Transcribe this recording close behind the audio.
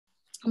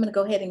I'm going to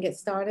go ahead and get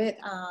started.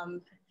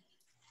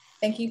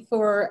 Thank you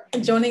for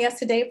joining us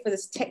today for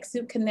this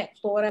TechSoup Connect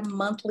Florida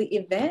monthly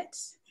event.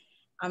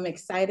 I'm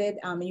excited.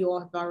 You all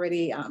have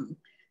already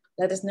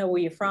let us know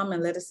where you're from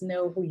and let us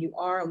know who you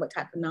are and what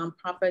type of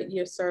nonprofit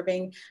you're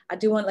serving. I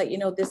do want to let you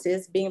know this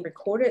is being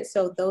recorded.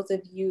 So those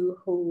of you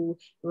who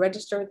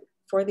registered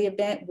for the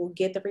event will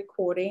get the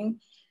recording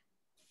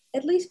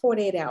at least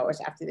 48 hours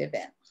after the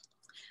event.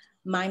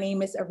 My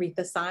name is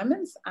Aretha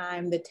Simons.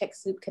 I'm the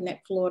TechSoup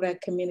Connect Florida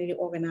community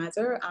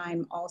organizer.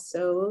 I'm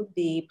also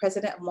the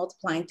president of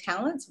Multiplying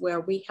Talents, where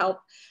we help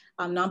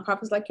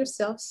nonprofits like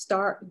yourself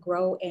start,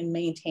 grow, and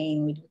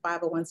maintain. We do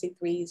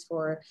 501c3s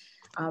for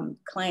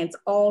clients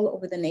all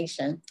over the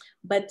nation.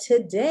 But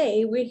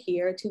today we're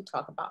here to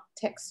talk about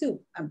TechSoup.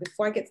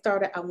 Before I get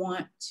started, I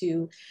want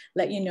to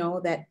let you know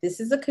that this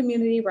is a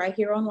community right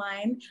here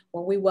online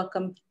where we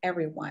welcome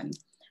everyone.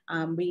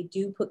 We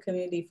do put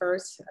community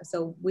first,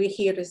 so we're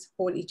here to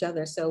support each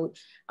other. So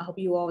I hope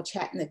you all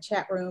chat in the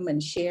chat room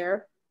and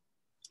share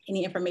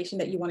any information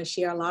that you want to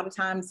share. A lot of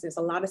times there's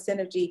a lot of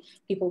synergy.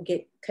 People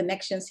get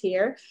connections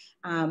here.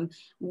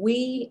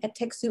 We at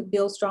TechSoup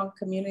build strong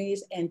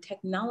communities, and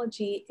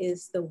technology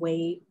is the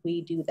way we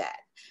do that.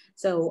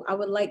 So I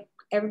would like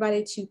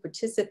everybody to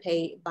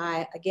participate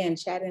by, again,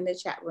 chatting in the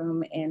chat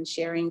room and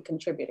sharing,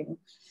 contributing.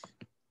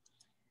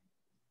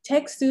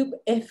 TechSoup,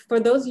 if for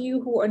those of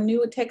you who are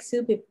new at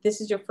TechSoup, if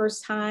this is your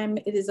first time,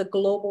 it is a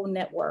global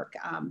network.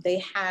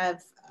 They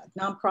have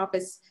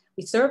nonprofits.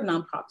 We serve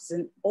nonprofits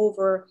in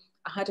over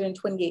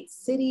 128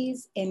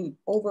 cities in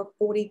over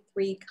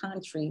 43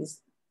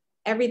 countries.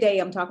 Every day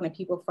I'm talking to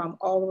people from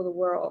all over the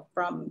world,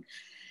 from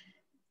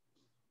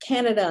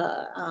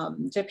Canada,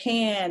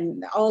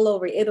 Japan, all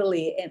over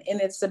Italy,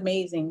 and it's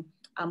amazing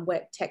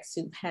what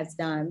TechSoup has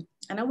done.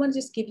 And I want to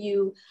just give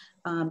you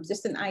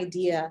just an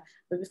idea.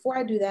 But before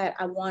I do that,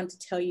 I want to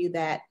tell you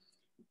that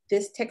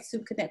this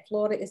TechSoup Connect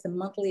Florida is a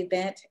monthly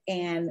event,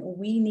 and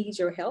we need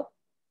your help.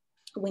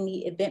 We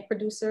need event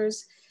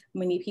producers.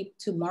 We need people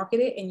to market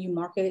it, and you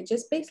market it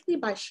just basically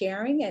by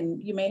sharing.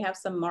 And you may have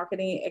some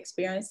marketing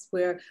experience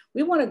where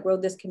we want to grow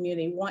this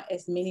community. We want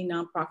as many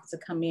nonprofits to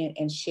come in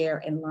and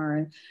share and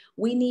learn.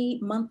 We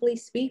need monthly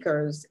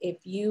speakers. If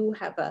you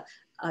have a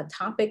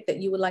topic that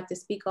you would like to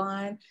speak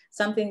on,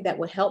 something that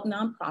will help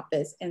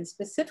nonprofits, and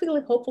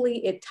specifically,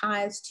 hopefully it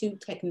ties to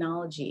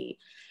technology.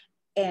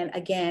 And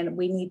again,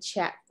 we need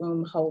chat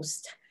room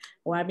hosts.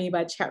 What I mean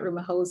by chat room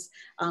host,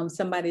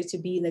 somebody to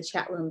be in the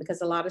chat room,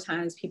 because a lot of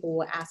times people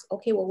will ask,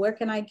 okay, well, where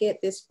can I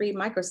get this free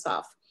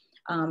Microsoft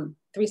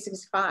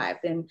 365?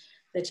 Then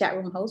the chat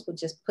room host will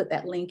just put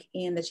that link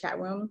in the chat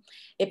room.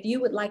 If you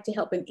would like to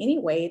help in any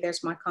way,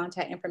 there's my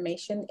contact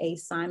information,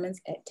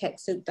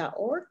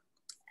 asimons@techsoup.org,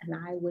 and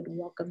I would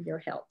welcome your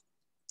help.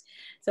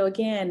 So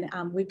again,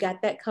 we've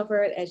got that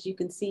covered. As you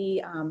can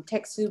see,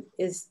 TechSoup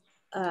is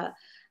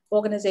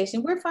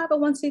organization. We're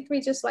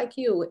 501c3 just like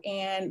you,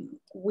 and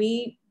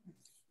we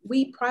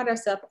pride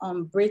ourselves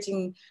on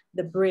bridging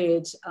the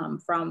bridge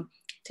from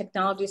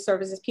technology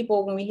services.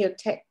 People, when we hear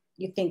tech,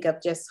 you think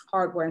of just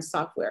hardware and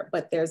software,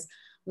 but there's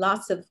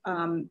lots of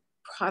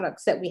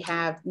products that we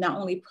have. Not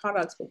only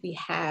products, but we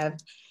have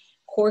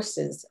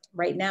courses.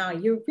 Right now,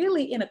 you're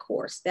really in a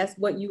course. That's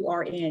what you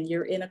are in.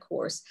 You're in a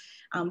course.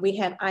 We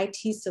have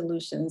IT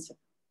solutions.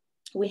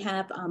 We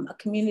have a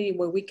community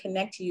where we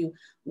connect you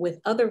with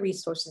other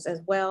resources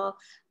as well,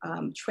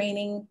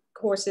 training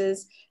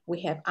courses.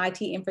 We have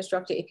IT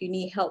infrastructure. If you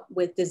need help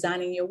with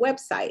designing your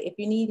website, if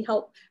you need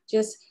help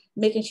just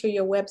making sure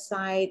your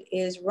website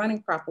is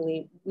running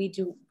properly, we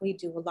do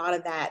a lot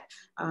of that.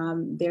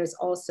 There's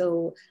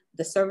also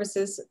the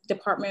services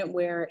department,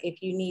 where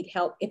if you need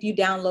help, if you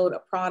download a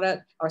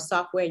product or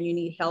software and you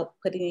need help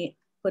put it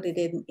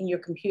in your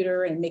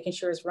computer and making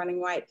sure it's running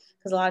right,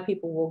 because a lot of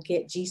people will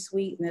get G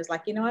Suite and it's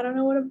like, I don't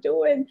know what I'm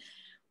doing.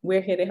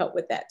 We're here to help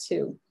with that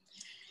too.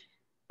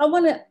 I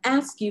want to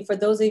ask you, for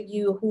those of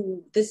you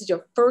who this is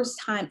your first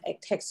time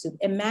at TechSoup,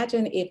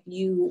 imagine if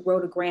you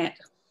wrote a grant,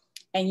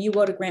 and you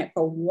wrote a grant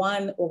for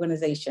one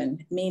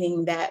organization,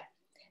 meaning that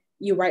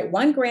you write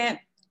one grant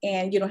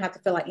and you don't have to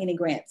fill out any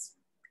grants.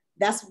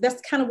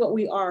 That's kind of what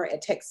we are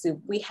at TechSoup.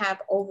 We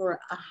have over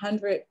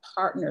 100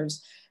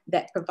 partners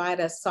that provide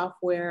us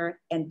software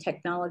and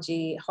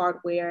technology,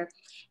 hardware.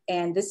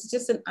 And this is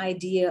just an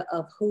idea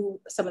of who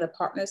some of the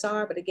partners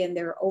are. But again,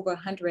 there are over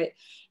 100.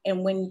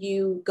 And when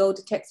you go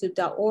to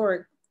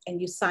TechSoup.org and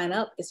you sign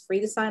up, it's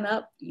free to sign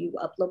up. You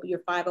upload your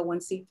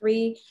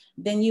 501c3,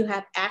 then you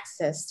have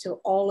access to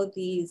all of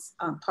these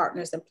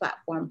partners and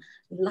platform.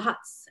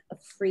 Lots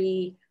of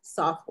free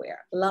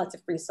software.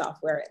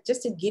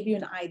 Just to give you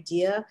an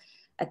idea,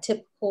 a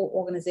typical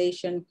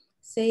organization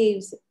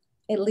saves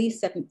at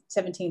least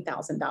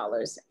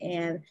 $17,000.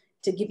 And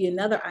to give you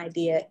another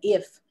idea,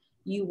 if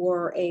you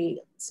were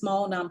a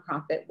small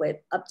nonprofit with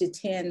up to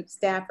 10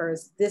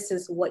 staffers, this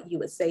is what you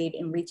would save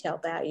in retail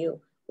value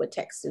with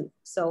TechSoup.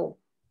 So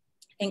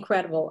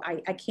incredible.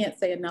 I can't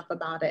say enough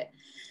about it.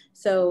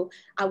 So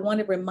I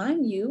want to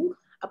remind you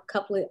a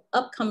couple of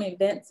upcoming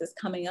events is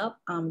coming up.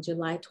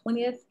 July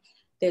 20th,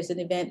 there's an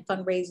event,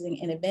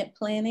 fundraising and event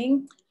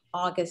planning.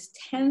 August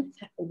 10th.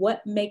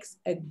 What makes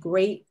a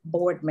great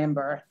board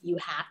member? You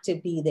have to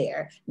be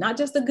there. Not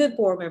just a good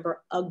board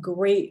member, a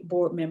great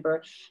board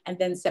member. And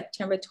then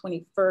September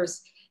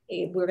 21st,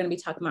 we're going to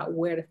be talking about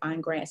where to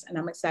find grants. And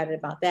I'm excited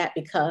about that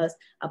because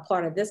a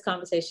part of this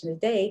conversation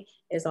today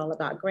is all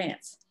about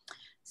grants.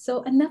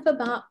 So enough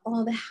about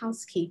all the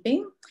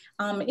housekeeping.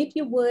 If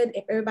you would,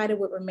 if everybody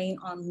would remain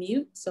on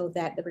mute so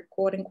that the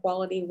recording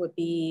quality would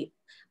be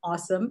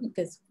awesome,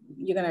 because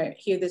you're gonna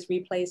hear this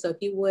replay. So if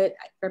you would,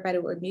 everybody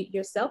would mute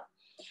yourself.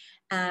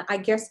 Our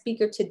guest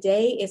speaker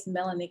today is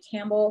Melanie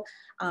Campbell.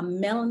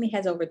 Melanie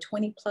has over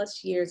 20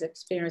 plus years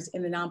experience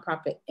in the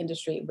nonprofit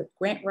industry with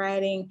grant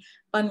writing,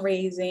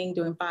 fundraising,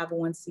 doing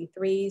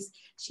 501c3s.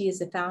 She is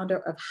the founder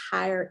of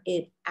Hire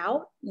It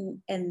Out,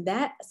 and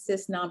that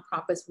assists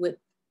nonprofits with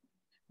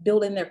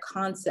building their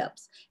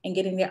concepts and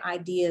getting their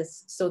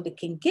ideas so they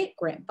can get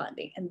grant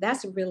funding. And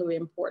that's really, really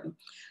important.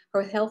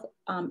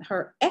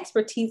 Her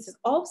expertise is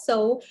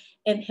also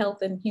in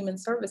health and human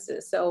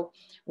services. So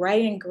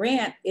writing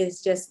grant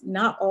is just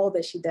not all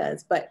that she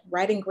does, but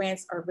writing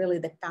grants are really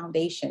the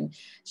foundation.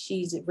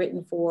 She's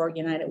written for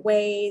United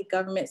Way,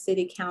 government,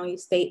 city, county,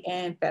 state,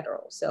 and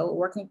federal. So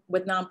working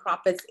with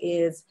nonprofits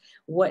is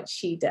what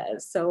she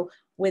does. So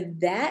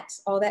with that,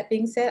 all that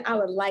being said, I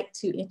would like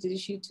to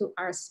introduce you to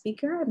our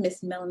speaker,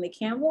 Miss Melanie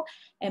Campbell.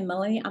 And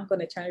Melanie, I'm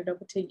going to turn it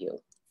over to you.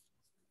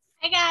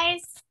 Hey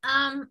guys,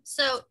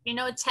 so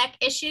tech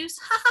issues.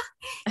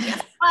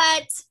 Guess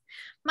what?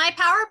 My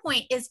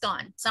PowerPoint is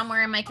gone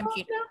somewhere in my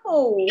computer.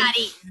 Oh, no. Got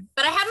eaten,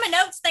 but I have my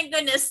notes, thank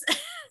goodness.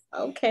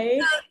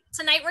 Okay.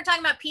 So tonight we're talking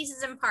about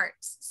pieces and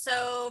parts.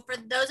 So for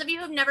those of you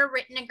who've never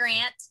written a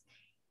grant,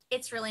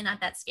 it's really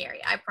not that scary,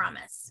 I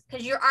promise,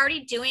 because you're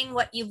already doing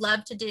what you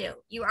love to do.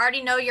 You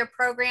already know your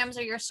programs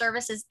or your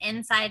services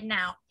inside and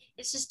out.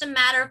 It's just a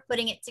matter of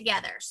putting it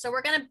together. So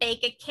we're going to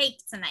bake a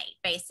cake tonight,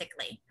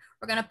 basically.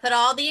 We're going to put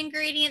all the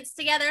ingredients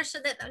together so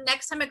that the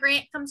next time a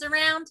grant comes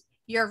around,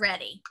 you're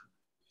ready.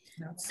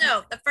 Okay.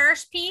 So the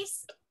first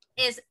piece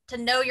is to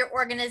know your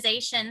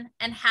organization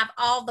and have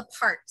all the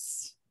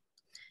parts,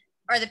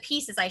 or the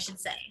pieces, I should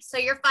say. So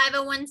your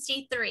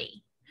 501c3,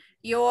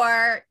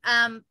 your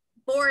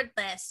board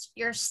list,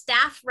 your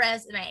staff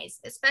resumes,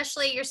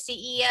 especially your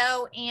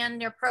CEO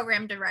and your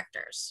program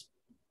directors.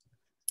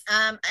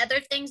 Other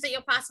things that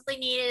you'll possibly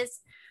need is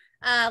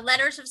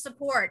letters of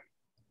support.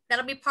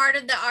 That'll be part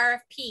of the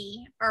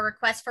RFP or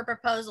request for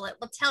proposal. It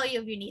will tell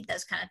you if you need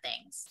those kind of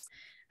things.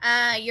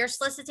 Your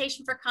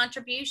solicitation for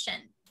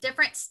contribution.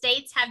 Different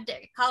states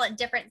call it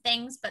different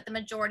things, but the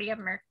majority of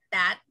them are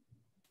that.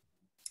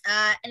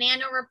 An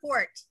annual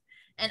report,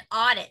 an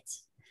audit.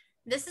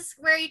 This is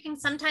where you can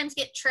sometimes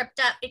get tripped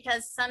up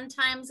because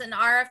sometimes an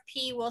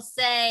RFP will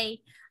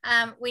say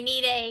we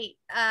need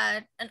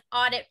an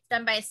audit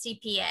done by a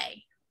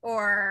CPA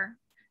or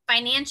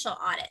financial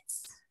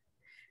audits.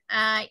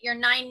 Your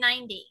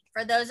 990.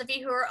 For those of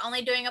you who are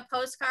only doing a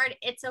postcard,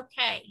 it's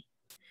okay.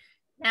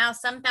 Now,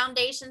 some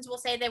foundations will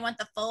say they want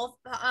the full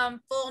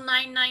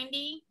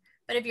 990,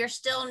 but if you're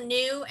still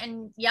new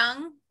and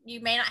young, you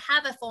may not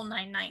have a full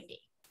 990.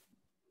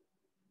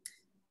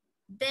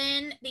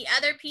 Then the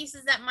other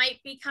pieces that might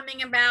be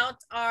coming about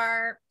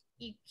are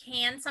you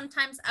can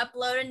sometimes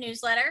upload a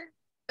newsletter,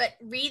 but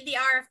read the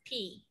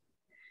RFP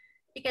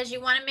because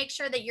you want to make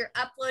sure that you're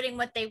uploading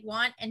what they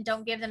want and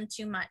don't give them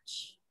too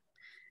much.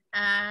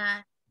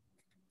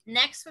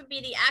 Next would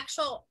be the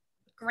actual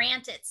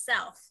grant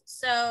itself.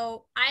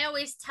 So I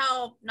always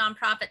tell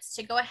nonprofits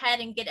to go ahead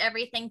and get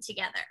everything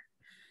together.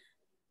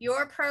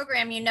 Your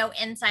program,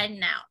 inside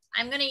and out.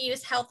 I'm going to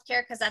use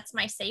healthcare because that's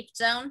my safe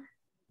zone.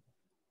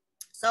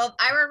 So if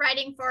I were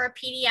writing for a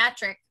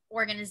pediatric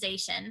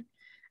organization,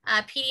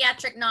 a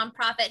pediatric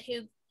nonprofit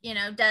who,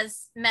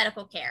 does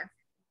medical care,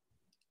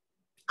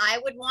 I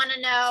would want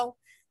to know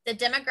the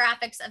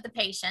demographics of the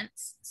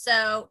patients.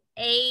 So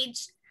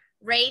age,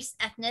 race,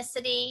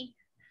 ethnicity,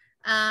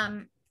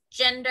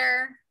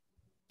 gender,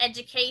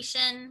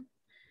 education,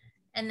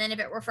 and then if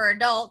it were for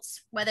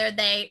adults,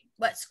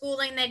 what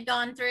schooling they'd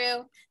gone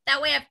through.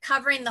 That way I'm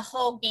covering the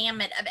whole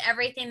gamut of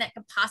everything that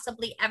could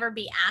possibly ever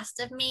be asked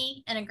of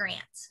me in a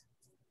grant.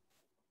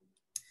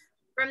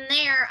 From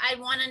there, I'd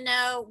want to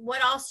know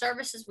what all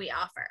services we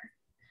offer.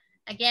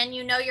 Again,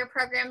 your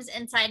programs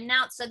inside and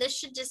out, so this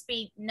should just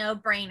be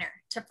no-brainer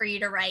for you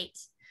to write.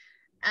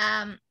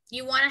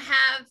 You want to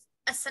have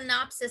a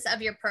synopsis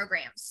of your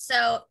programs.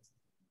 So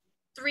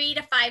 3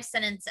 to 5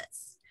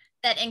 sentences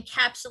that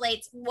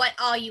encapsulates what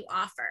all you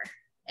offer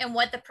and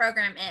what the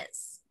program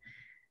is.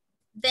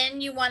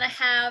 Then you want to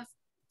have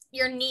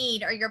your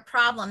need or your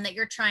problem that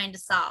you're trying to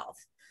solve.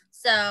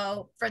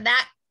 So for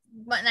that,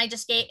 when I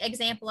just gave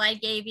example I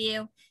gave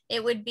you,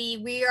 it would be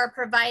we are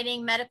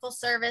providing medical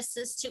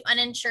services to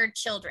uninsured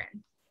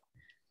children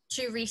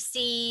to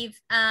receive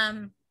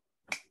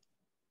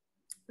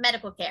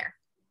medical care.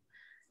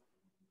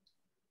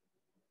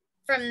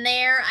 From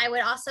there, I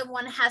would also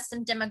want to have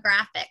some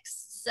demographics.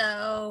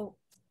 So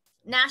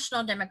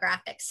national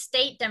demographics,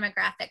 state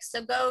demographics.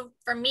 So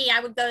for me, I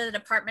would go to the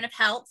Department of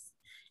Health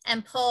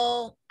and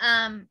pull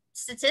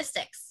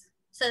statistics.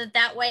 so that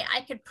that way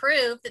I could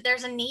prove that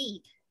there's a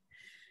need.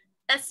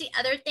 That's the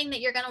other thing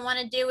that you're going to want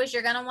to do, is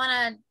you're going to want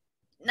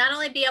to not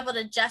only be able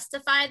to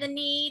justify the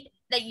need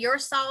that you're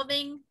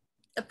solving,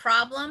 the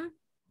problem,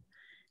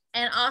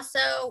 and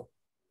also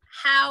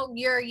how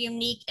you're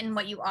unique in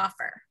what you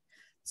offer.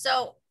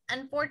 So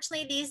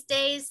unfortunately, these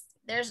days,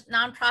 there's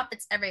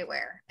nonprofits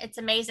everywhere. It's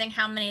amazing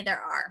how many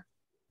there are.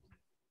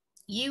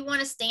 You want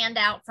to stand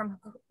out from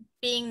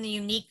being the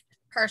unique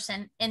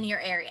person in your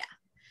area.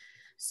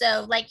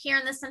 So like here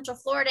in the Central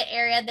Florida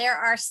area, there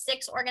are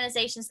 6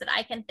 organizations that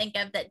I can think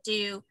of that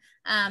do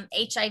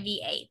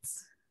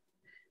HIV/AIDS.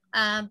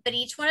 But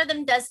each one of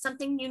them does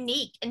something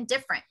unique and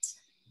different.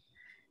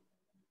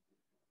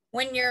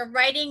 When you're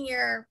writing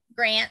your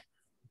grant,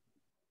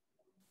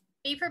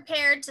 be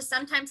prepared to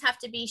sometimes have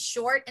to be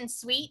short and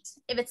sweet.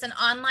 If it's an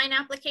online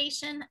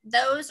application,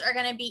 those are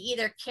going to be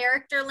either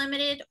character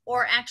limited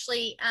or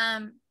actually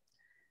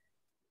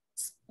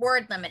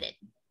word limited.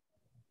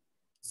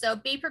 So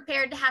be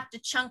prepared to have to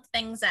chunk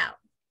things out.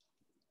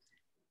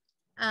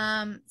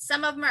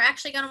 Some of them are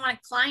actually going to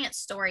want client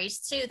stories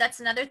too. That's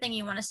another thing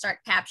you want to start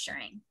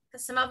capturing,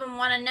 because some of them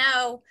want to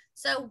know,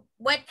 so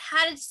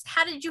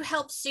how did you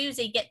help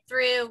Susie get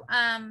through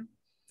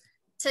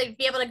to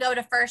be able to go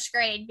to 1st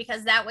grade,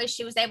 because that way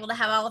she was able to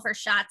have all of her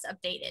shots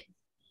updated.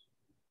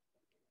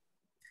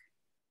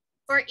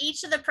 For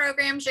each of the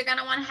programs, you're going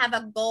to want to have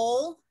a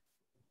goal.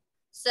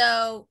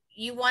 So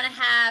you want to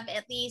have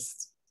at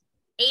least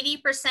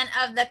 80%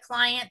 of the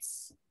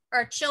clients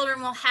or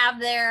children will have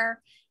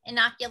their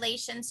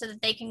inoculation so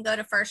that they can go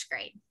to 1st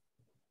grade.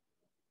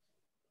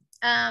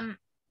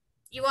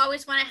 You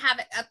always want to have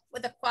it up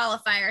with a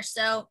qualifier.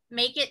 So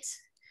make it,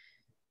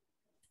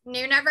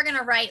 you're never going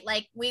to write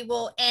like, we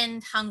will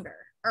end hunger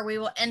or we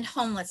will end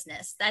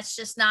homelessness. That's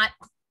just not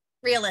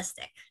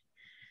realistic.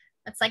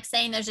 That's like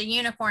saying there's a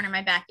unicorn in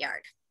my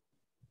backyard.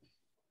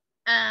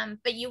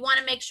 But you want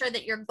to make sure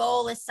that your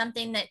goal is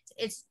something that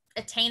is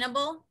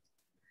attainable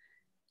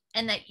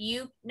and that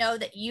you know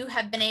that you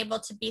have been able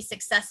to be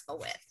successful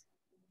with.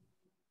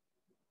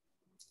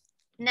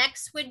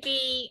 Next would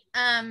be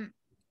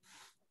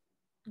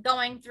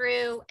going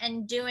through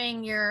and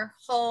doing your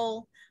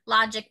whole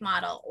logic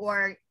model,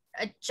 or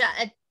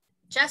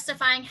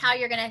justifying how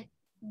you're going to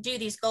do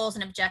these goals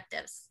and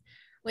objectives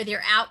with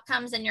your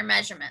outcomes and your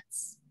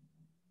measurements.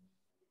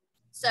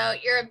 So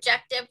your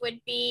objective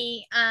would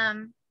be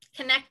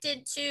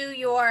connected to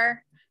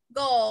your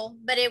goal,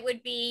 but it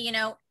would be, you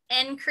know,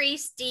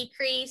 increase,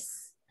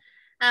 decrease,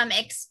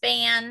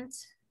 expand.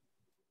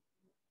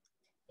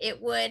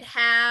 It would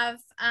have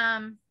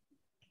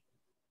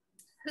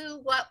who,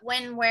 what,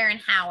 when, where, and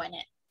how in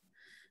it.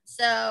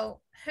 So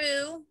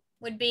who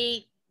would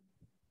be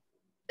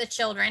the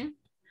children.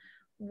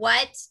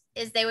 What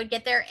is they would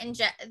get their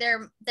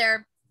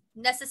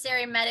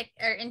necessary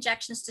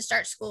injections to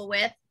start school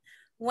with.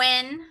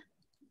 When,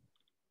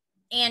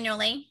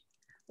 annually.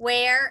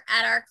 Where,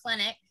 at our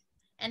clinic.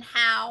 And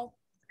how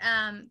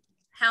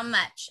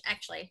much,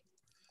 actually.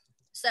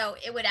 So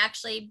it would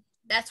actually,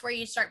 that's where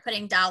you start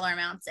putting dollar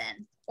amounts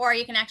in, or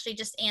you can actually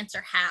just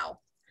answer how.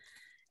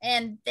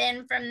 And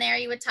then from there,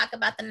 you would talk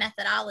about the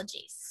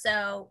methodologies.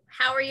 So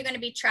how are you going to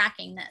be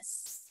tracking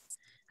this?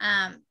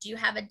 Do you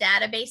have a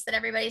database that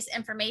everybody's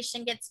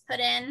information gets put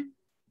in?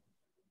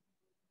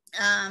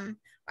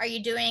 Are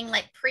you doing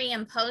like pre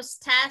and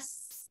post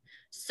tests,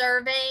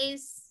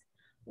 surveys?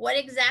 What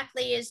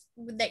exactly is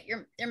that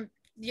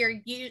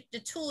the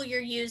tool you're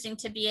using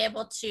to be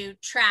able to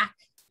track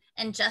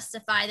and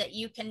justify that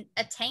you can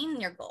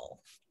attain your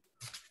goal?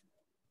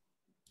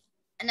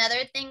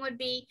 Another thing would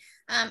be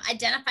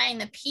identifying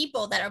the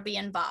people that will be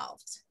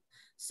involved.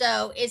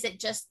 So is it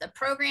just the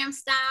program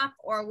staff,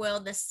 or will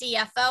the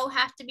CFO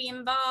have to be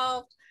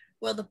involved?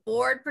 Will the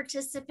board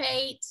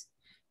participate?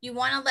 You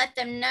want to let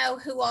them know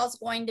who all is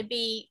going to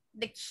be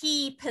the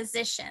key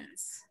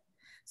positions.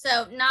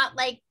 So not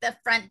like the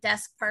front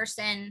desk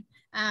person.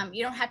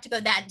 You don't have to go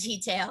that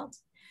detailed.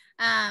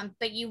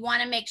 But you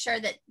want to make sure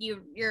that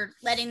you're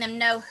letting them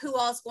know who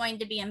all is going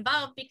to be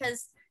involved,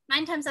 because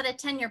 9 times out of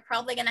 10, you're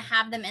probably going to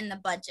have them in the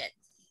budget.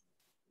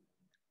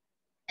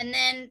 And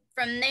then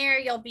from there,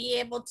 you'll be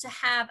able to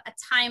have a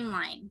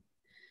timeline.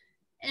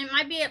 And it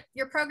might be,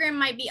 your program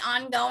might be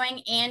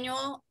ongoing,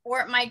 annual, or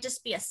it might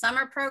just be a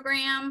summer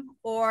program,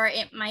 or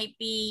it might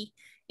be,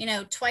 you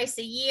know, twice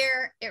a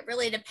year. It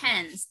really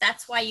depends.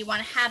 That's why you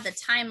want to have the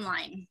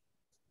timeline.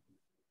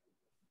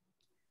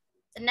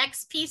 The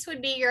next piece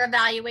would be your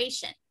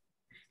evaluation.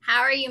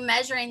 How are you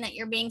measuring that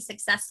you're being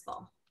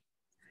successful?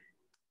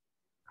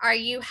 Are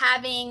you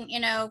having, you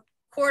know,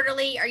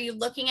 quarterly, are you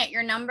looking at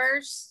your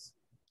numbers?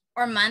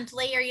 Or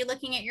monthly, are you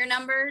looking at your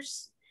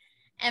numbers?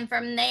 And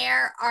from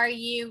there, are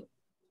you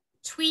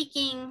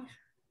tweaking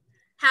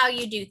how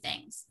you do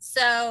things?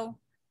 So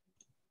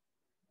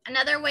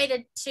another way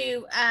to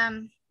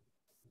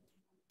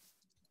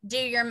do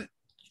your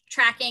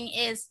tracking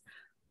is,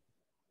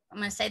 I'm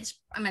going to say this,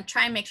 I'm going to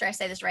try and make sure I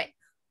say this right.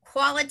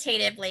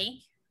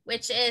 Qualitatively,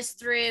 which is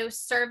through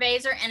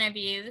surveys or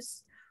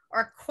interviews,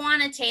 or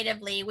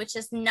quantitatively, which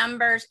is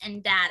numbers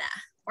and data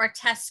or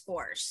test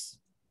scores.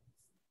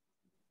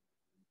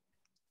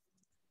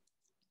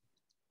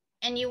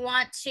 and you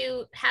want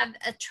to have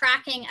a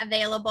tracking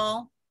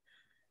available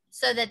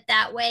so that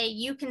that way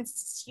you can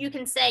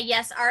say,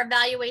 yes, our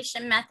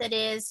evaluation method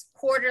is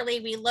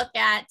quarterly. We look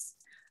at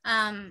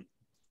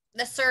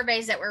the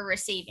surveys that we're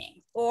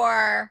receiving,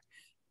 or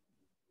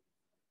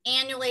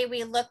annually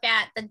we look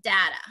at the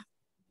data.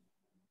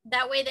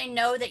 That way they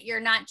know that you're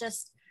not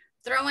just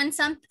throwing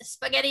some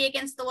spaghetti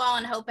against the wall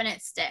and hoping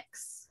it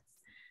sticks.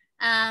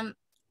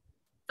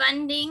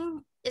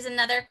 Funding is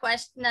another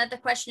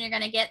question you're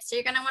going to get. So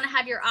you're going to want to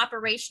have your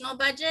operational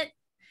budget,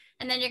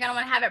 and then you're going to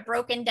want to have it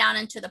broken down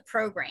into the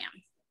program.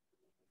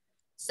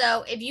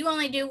 So if you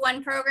only do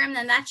one program,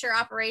 then that's your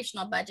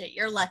operational budget.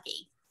 You're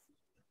lucky.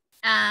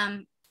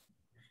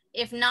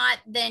 If not,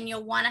 then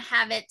you'll want to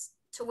have it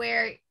to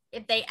where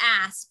if they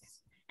ask,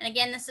 and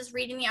again, this is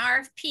reading the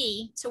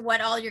RFP to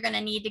what all you're going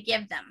to need to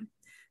give them.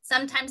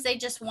 Sometimes they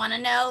just want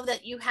to know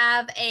that you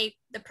have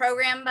the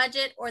program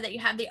budget, or that you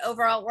have the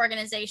overall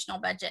organizational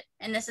budget,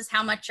 and this is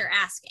how much you're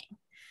asking.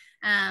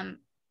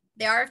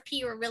 The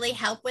RFP will really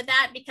help with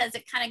that because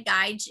it kind of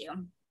guides you.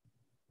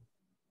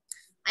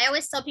 I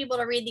always tell people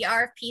to read the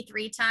RFP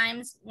 3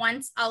 times,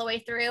 once all the way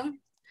through.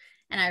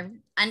 And I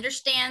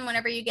understand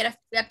whenever you get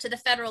up to the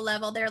federal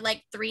level, they're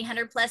like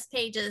 300 plus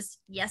pages.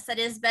 Yes, that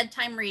is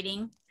bedtime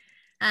reading,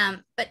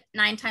 but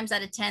 9 times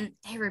out of 10,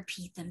 they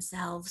repeat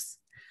themselves.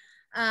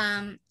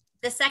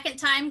 The second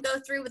time, go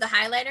through with a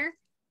highlighter.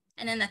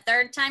 And then the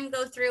third time,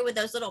 go through with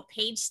those little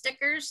page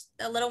stickers,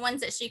 the little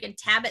ones that you can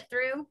tab it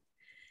through,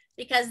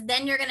 because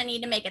then you're going to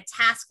need to make a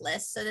task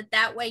list so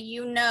that way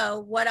you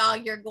know what all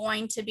you're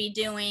going to be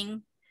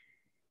doing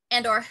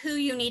and or who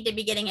you need to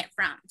be getting it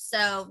from.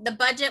 So the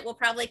budget will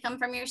probably come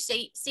from your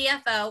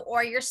CFO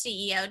or your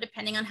CEO,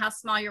 depending on how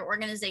small your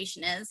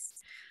organization is.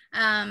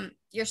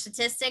 Your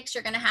statistics,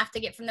 you're going to have to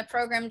get from the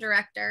program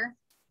director.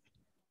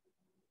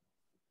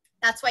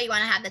 That's why you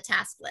want to have the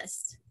task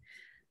list.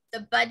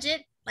 The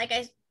budget,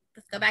 let's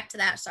go back to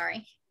that,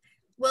 sorry,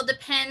 will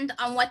depend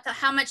on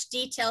how much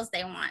details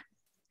they want.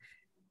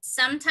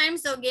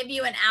 Sometimes they'll give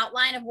you an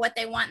outline of what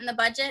they want in the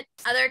budget.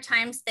 Other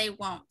times they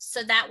won't.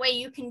 So that way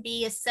you can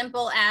be as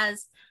simple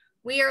as,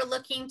 we are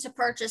looking to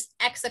purchase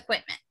X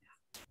equipment,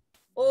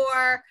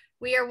 or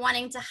we are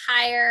wanting to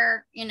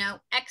hire,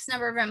 X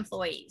number of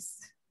employees.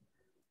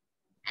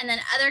 And then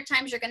other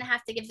times you're going to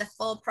have to give the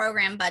full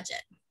program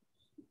budget.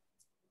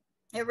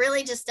 It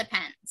really just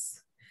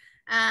depends.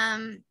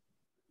 Looking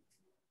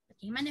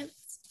at my notes.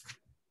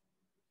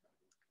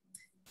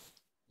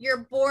 Your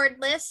board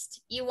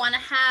list, you want to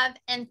have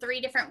in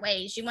 3 different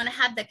ways. You want to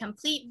have the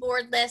complete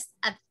board list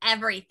of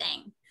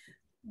everything.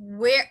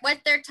 What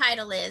their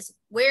title is,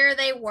 where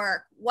they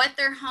work, what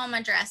their home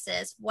address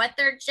is, what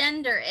their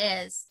gender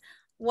is,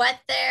 what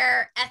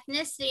their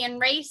ethnicity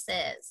and race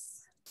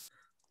is,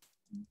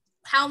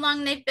 how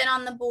long they've been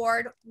on the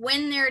board,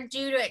 when they're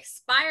due to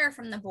expire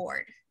from the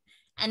board.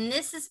 And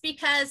this is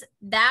because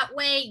that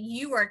way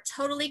you are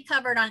totally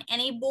covered on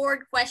any board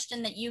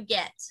question that you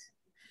get.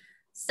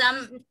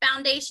 Some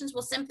foundations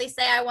will simply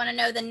say, I want to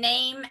know the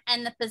name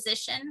and the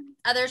position.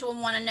 Others will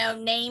want to know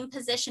name,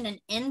 position,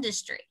 and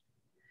industry.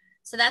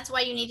 So that's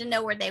why you need to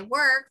know where they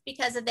work,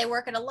 because if they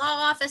work at a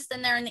law office,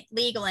 then they're in the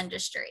legal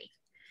industry.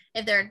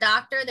 If they're a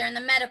doctor, they're in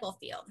the medical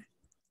field.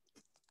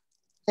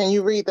 Can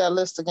you read that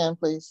list again,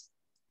 please?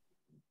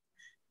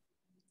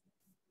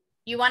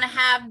 You want to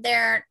have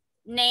their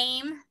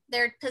name,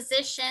 their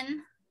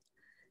position,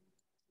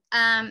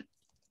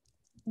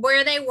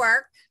 where they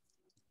work,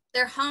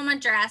 their home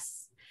address.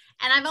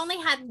 And I've only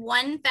had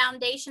one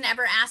foundation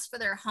ever ask for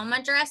their home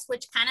address,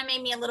 which kind of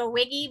made me a little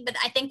wiggy, but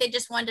I think they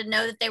just wanted to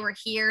know that they were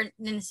here in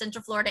the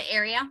Central Florida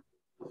area.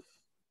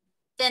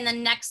 Then the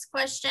next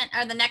question,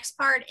 or the next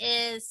part,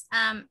 is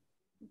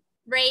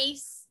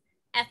race,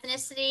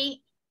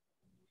 ethnicity,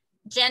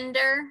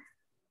 gender,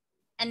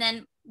 and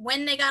then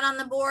when they got on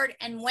the board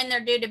and when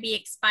they're due to be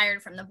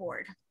expired from the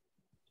board.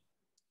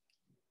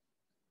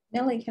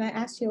 Nellie, can I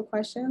ask you a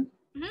question?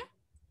 Mm-hmm.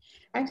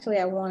 Actually,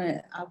 I want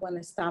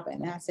to stop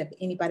and ask if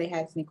anybody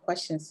has any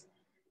questions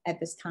at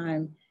this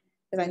time,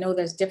 because I know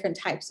there's different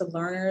types of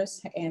learners.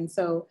 And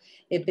so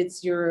if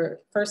it's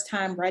your first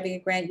time writing a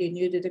grant, you're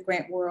new to the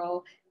grant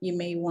world, you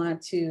may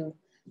want to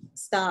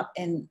stop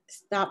and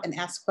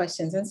ask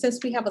questions. And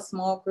since we have a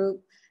small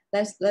group,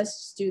 let's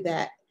just do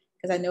that,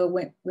 because I know it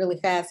went really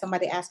fast.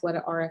 Somebody asked what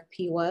an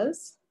RFP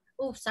was.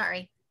 Oh,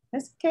 sorry.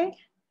 That's okay.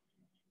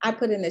 I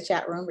put in the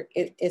chat room,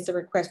 it's a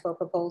request for a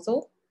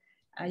proposal.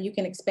 You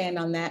can expand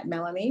on that,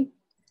 Melanie.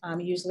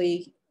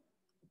 Usually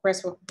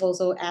request for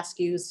proposal asks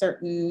you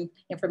certain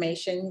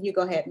information. You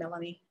go ahead,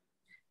 Melanie.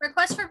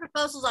 Request for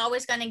proposal is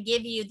always going to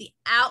give you the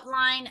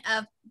outline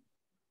of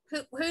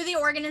who the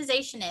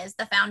organization is,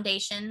 the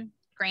foundation,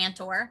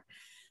 grantor,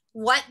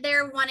 what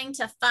they're wanting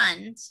to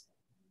fund.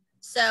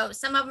 So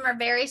some of them are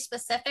very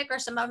specific, or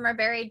some of them are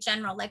very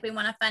general, like we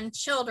want to fund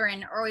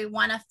children, or we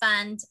want to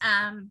fund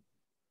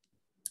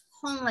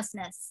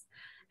homelessness.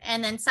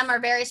 And then some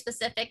are very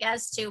specific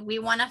as to, we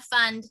want to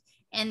fund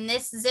in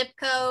this zip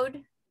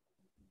code,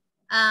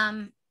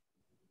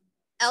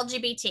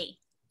 LGBT.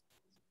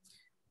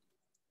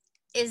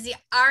 Is the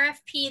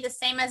RFP the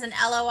same as an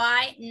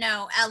LOI?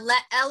 No,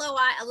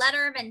 LOI, a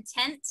letter of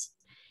intent,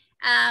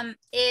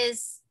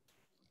 it's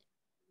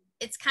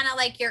kind of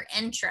like your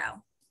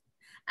intro.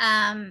 It's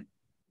kind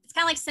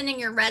of like sending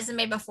your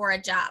resume before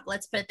a job.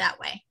 Let's put it that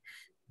way.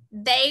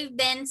 They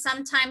then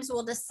sometimes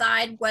will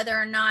decide whether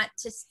or not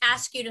to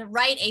ask you to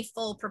write a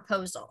full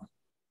proposal.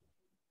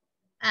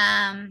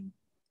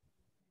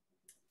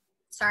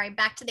 Sorry,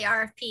 back to the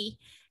RFP.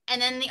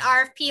 And then the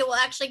RFP will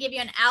actually give you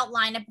an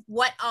outline of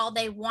what all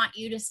they want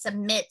you to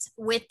submit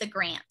with the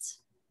grant.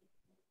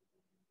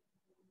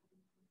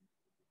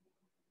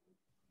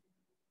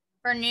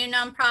 For new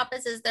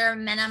nonprofits, is there a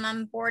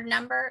minimum board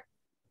number?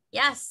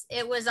 Yes,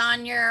 it was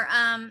on your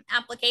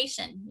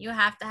application. You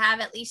have to have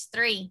at least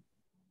 3.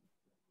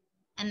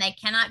 And they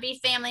cannot be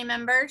family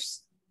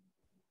members.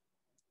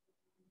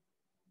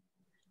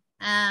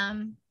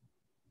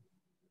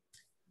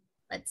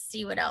 Let's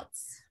see what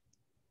else.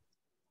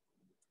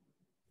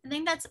 I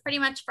think that's pretty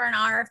much for an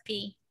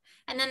RFP.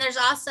 And then there's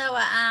also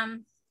a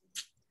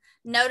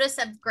notice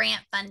of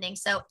grant funding.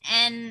 So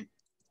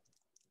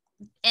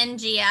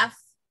NGF,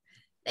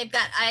 they've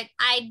got,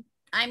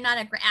 I'm not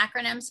an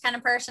acronyms kind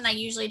of person. I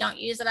usually don't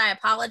use it. I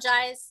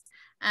apologize.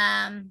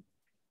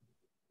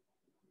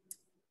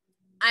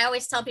 I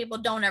always tell people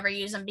don't ever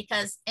use them,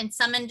 because in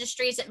some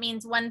industries it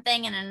means one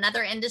thing, and in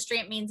another industry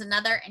it means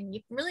another, and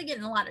you can really get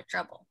in a lot of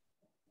trouble.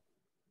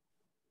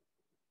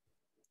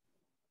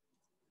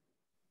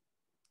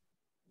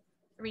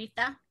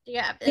 Rita, do you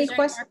have any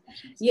questions?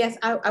 Yes,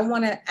 I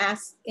want to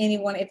ask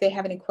anyone if they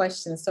have any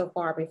questions so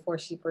far before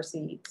she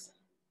proceeds.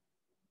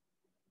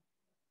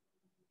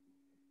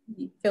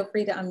 Feel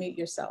free to unmute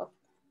yourself.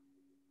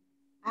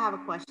 I have a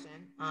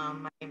question.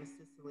 My name is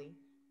Cicely.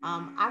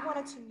 I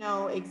wanted to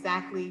know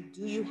exactly,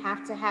 do you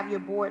have to have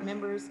your board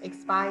members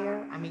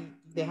expire? I mean,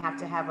 do they have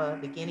to have a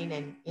beginning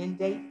and end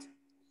date?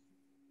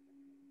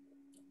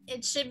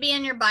 It should be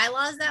in your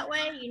bylaws that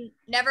way. You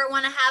never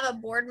want to have a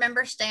board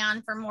member stay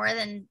on for more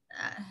than...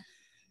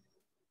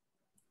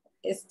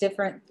 It's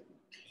different.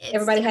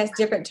 Everybody has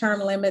different term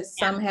limits.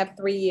 Yeah. Some have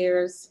 3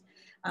 years.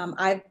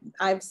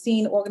 I've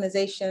seen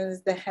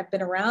organizations that have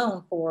been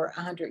around for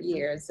 100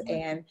 years,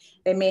 and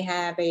they may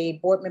have a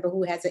board member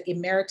who has an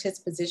emeritus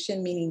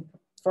position, meaning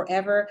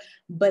forever,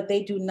 but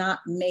they do not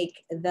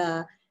make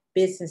the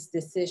business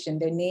decision.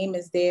 Their name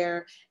is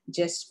there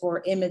just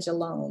for image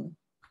alone.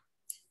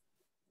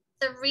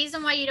 The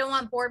reason why you don't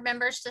want board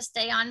members to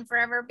stay on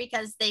forever,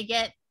 because they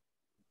get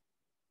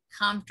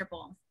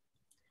comfortable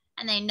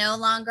and they no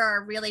longer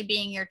are really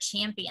being your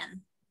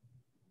champion.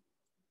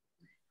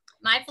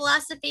 My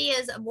philosophy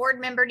is a board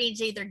member needs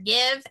to either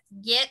give,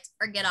 get,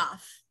 or get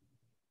off.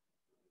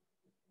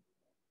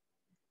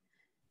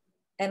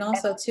 And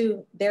also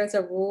too, there's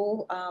a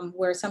rule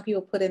where some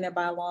people put in their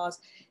bylaws,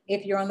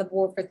 if you're on the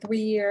board for 3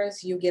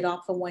 years, you get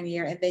off for 1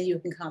 year, and then you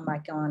can come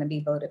back on and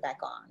be voted back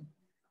on.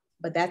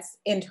 But that's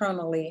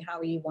internally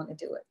how you want to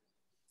do it.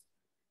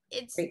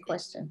 It's a great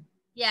question.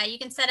 Yeah, you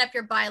can set up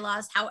your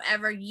bylaws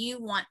however you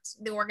want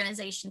the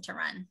organization to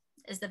run,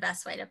 is the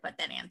best way to put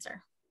that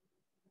answer.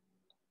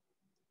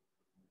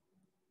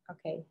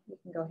 Okay, you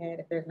can go ahead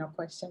if there's no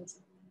questions.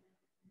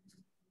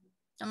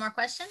 No more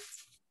questions?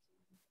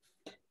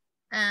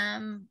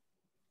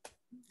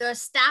 The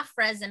staff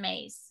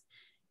resumes.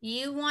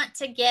 You want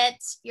to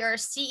get your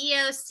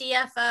CEO,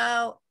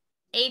 CFO,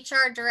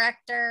 HR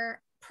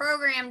director,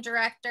 program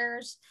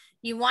directors.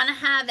 You want to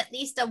have at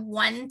least a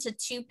 1 to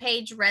 2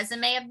 page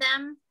resume of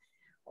them,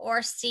 or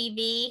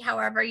CV,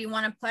 however you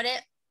want to put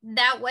it.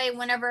 That way,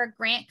 whenever a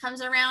grant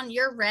comes around,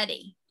 you're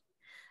ready.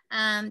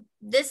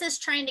 This is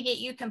trying to get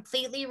you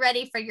completely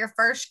ready for your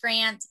first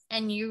grant,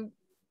 and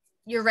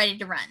you're ready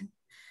to run.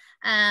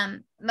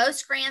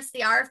 Most grants,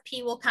 the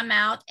RFP will come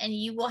out, and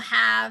you will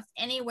have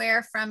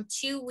anywhere from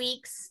 2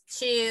 weeks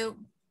to,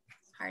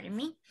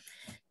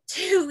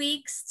 2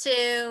 weeks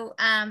to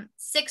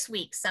 6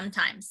 weeks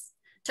sometimes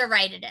to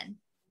write it in.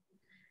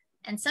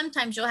 And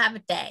sometimes you'll have a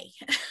day,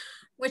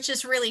 which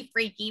is really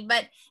freaky.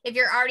 But if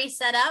you're already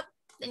set up,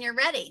 then you're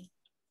ready.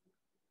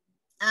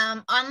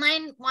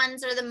 Online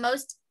ones are the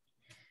most,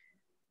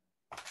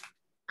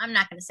 I'm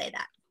not going to say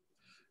that.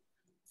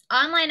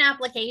 Online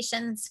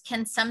applications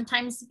can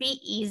sometimes be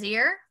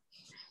easier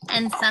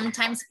and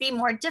sometimes be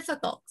more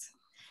difficult.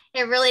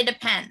 It really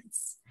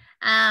depends.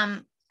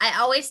 I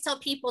always tell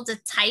people to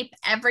type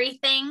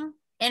everything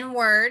in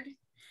Word,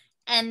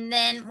 and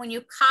then when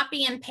you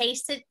copy and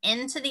paste it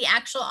into the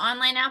actual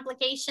online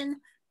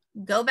application,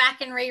 go back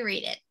and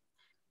reread it,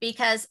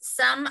 because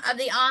some of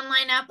the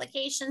online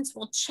applications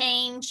will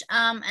change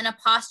an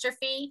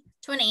apostrophe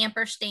to an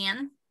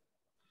ampersand,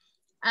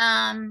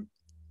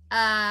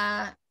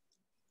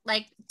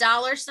 like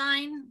 $.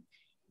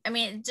 I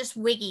mean, just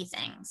wiggy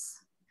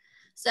things.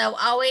 So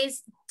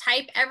always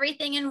type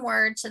everything in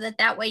Word so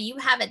that way you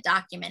have it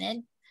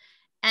documented,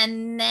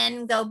 and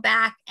then go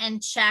back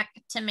and check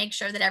to make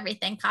sure that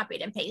everything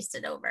copied and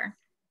pasted over.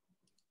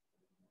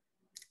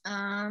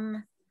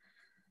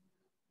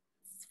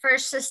 For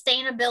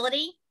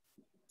sustainability,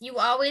 You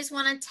always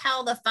want to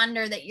tell the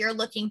funder that you're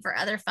looking for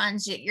other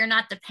funds. You're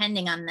not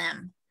depending on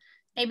them.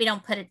 Maybe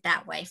don't put it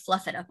that way,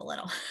 fluff it up a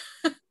little.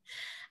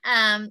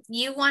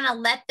 You want to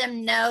let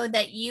them know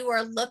that you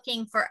are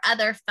looking for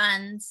other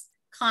funds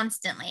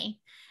constantly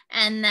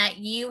and that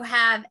you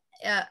have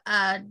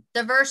a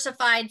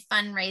diversified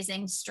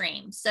fundraising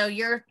stream. So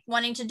you're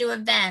wanting to do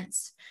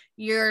events,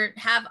 you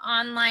have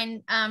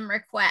online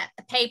request,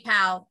 a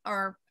PayPal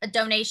or a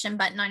donation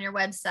button on your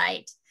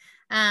website,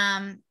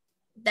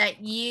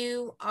 that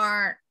you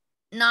are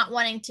not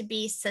wanting to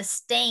be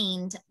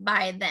sustained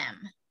by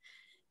them.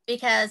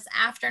 Because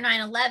after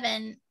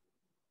 9/11,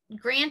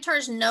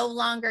 grantors no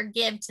longer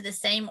give to the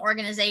same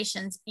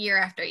organizations year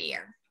after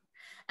year.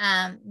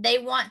 They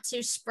want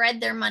to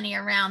spread their money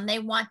around. They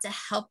want to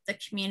help the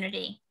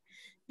community.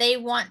 They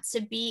want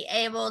to be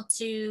able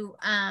to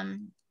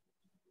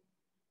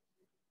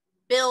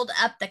build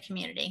up the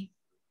community.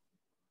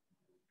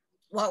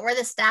 What were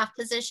the staff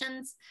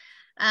positions?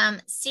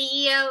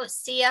 CEO,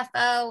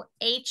 CFO,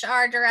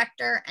 HR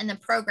director, and the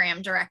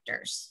program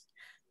directors.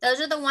 Those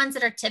are the ones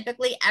that are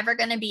typically ever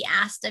going to be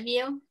asked of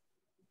you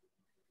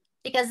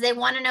because they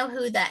want to know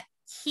who the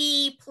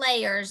key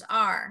players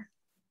are.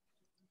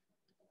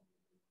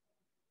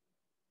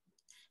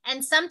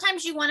 And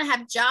sometimes you want to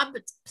have job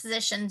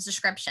positions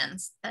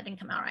descriptions. That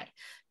didn't come out right.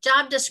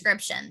 Job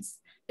descriptions,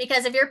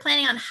 because if you're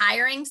planning on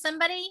hiring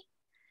somebody,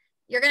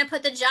 you're going to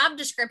put the job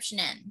description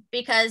in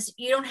because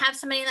you don't have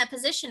somebody in that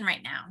position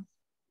right now.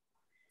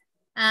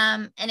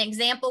 An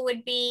example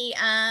would be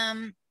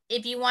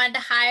if you wanted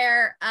to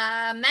hire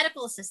a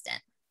medical assistant,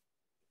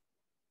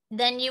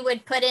 then you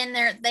would put in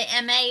there the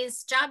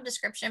MA's job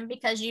description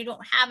because you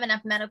don't have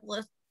enough medical.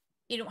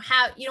 You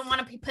don't want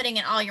to be putting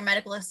in all your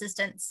medical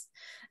assistants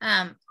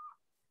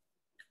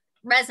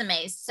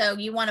resumes. So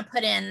you want to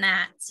put in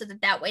that so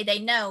that way they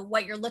know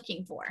what you're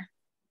looking for.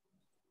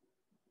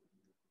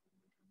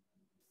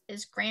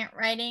 Is grant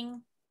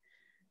writing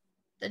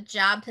the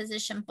job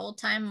position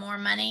full-time more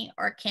money,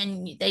 or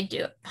can they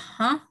do it?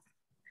 Huh?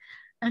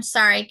 I'm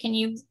sorry, can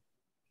you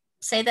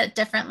say that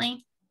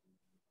differently?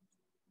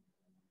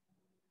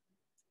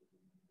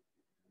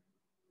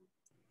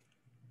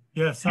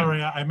 Yeah,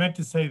 sorry, I meant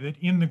to say that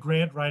in the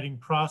grant writing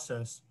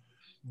process,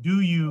 do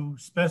you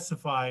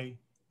specify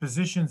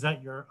positions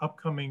at your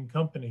upcoming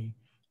company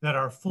that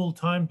are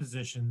full-time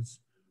positions,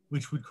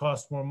 which would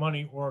cost more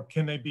money, or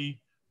can they be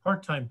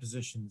part-time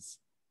positions?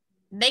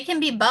 They can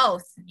be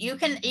both. You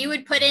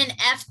would put in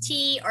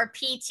FT or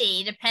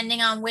PT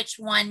depending on which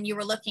one you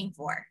were looking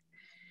for.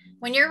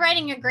 When you're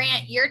writing a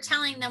grant, you're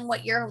telling them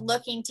what you're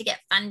looking to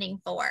get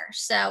funding for.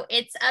 So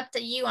it's up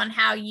to you on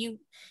how you,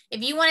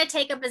 if you want to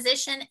take a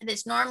position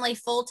that's normally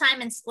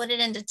full-time and split it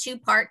into 2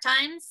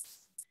 part-times,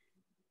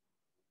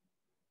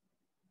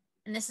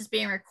 and this is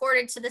being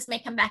recorded, so this may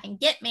come back and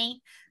get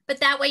me, but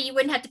that way you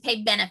wouldn't have to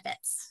pay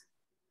benefits.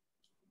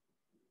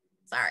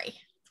 Sorry.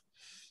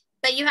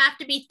 But you have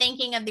to be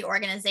thinking of the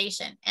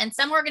organization. And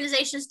some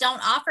organizations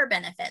don't offer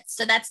benefits,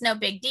 so that's no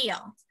big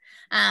deal.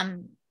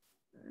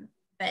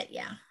 But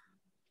yeah.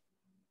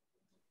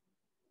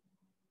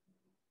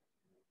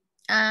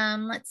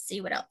 Let's see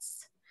what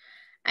else.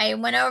 I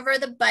went over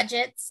the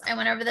budgets. I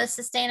went over the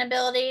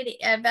sustainability, the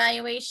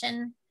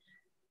evaluation,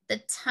 the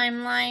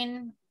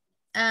timeline,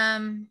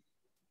 and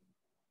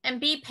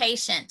be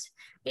patient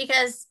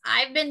because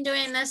I've been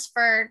doing this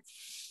for,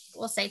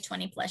 we'll say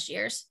 20 plus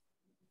years.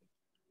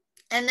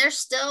 And I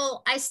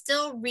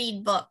still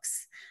read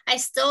books. I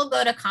still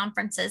go to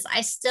conferences.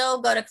 I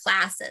still go to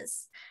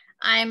classes.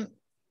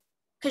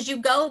 Because you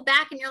go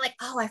back and you're like,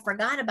 oh, I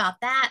forgot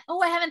about that.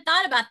 Oh, I haven't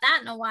thought about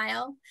that in a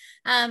while.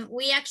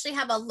 We actually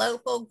have a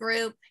local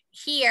group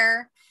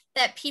here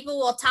that people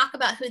will talk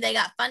about who they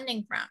got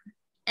funding from.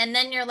 And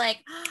then you're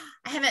like, oh,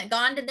 I haven't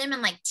gone to them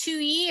in like 2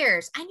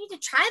 years. I need to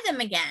try them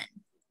again.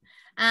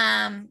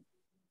 And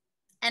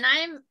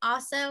I'm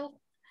also,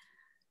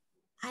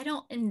 I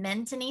don't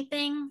invent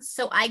anything.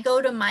 So I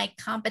go to my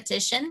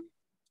competition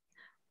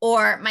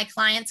or my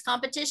client's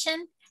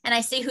competition and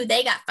I see who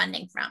they got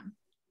funding from.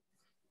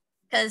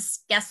 Because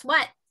guess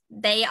what?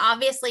 They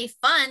obviously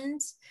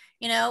fund,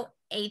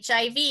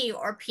 HIV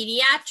or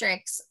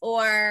pediatrics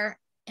or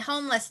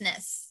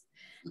homelessness.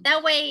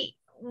 That way,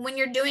 when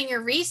you're doing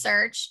your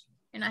research,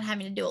 you're not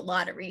having to do a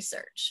lot of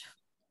research.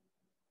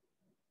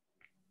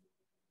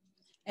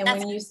 And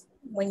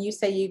when you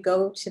say you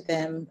go to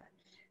them,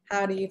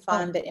 how do you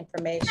find the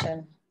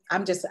information?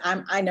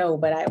 I know,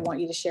 but I want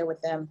you to share with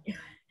them.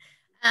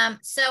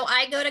 So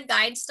I go to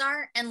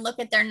GuideStar and look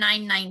at their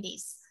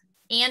 990s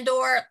and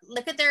or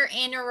look at their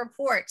annual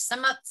reports.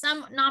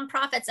 Some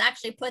nonprofits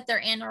actually put their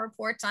annual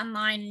reports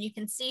online and you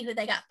can see who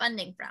they got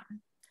funding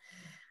from.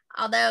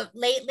 Although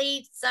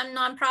lately some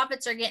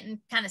nonprofits are getting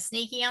kind of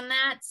sneaky on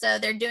that. So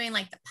they're doing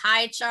like the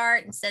pie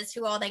chart and says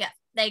who all they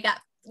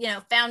got,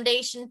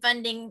 foundation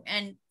funding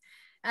and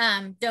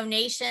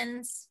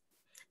donations.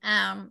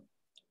 And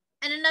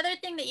another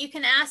thing that you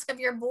can ask of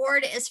your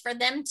board is for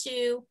them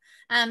to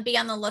be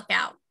on the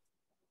lookout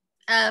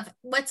of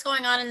what's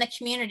going on in the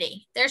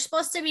community. They're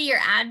supposed to be your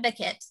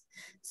advocate.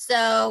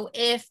 So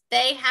if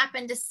they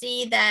happen to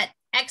see that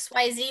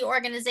XYZ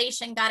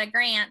organization got a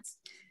grant,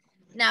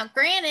 now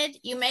granted,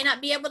 you may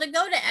not be able to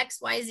go to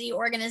XYZ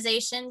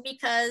organization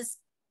because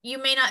you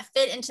may not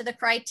fit into the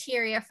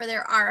criteria for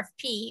their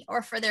RFP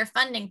or for their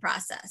funding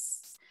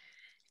process.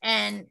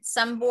 And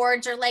some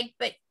boards are like,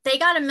 but they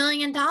got $1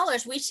 million.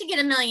 We should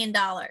get $1 million.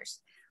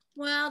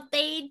 Well,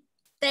 they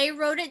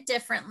wrote it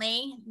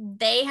differently.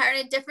 They had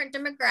a different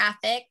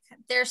demographic.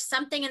 There's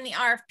something in the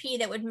RFP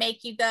that would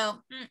make you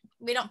go,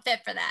 we don't fit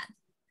for that.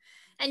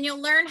 And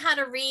you'll learn how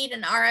to read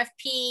an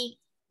RFP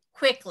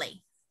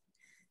quickly.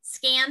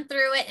 Scan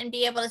through it and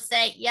be able to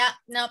say, yep,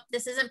 nope,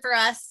 this isn't for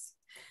us.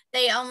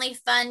 They only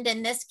fund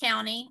in this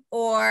county,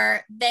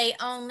 or they're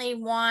only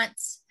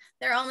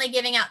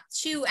giving out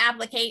two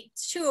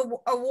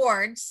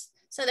awards.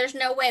 So there's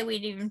no way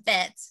we'd even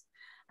fit.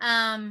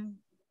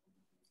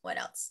 What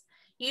else?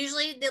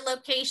 Usually the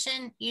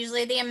location,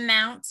 usually the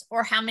amount,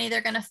 or how many they're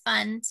going to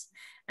fund.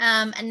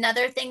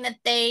 Another thing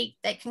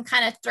that can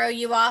kind of throw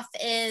you off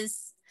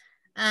is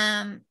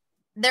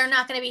they're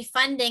not going to be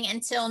funding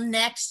until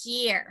next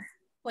year.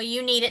 Well,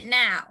 you need it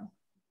now.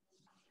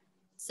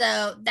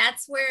 So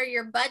that's where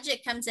your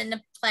budget comes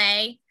into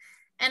play.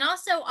 And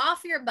also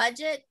off your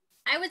budget,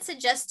 I would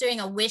suggest doing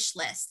a wish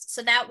list.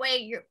 So that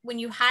way when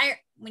you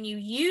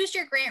use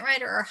your grant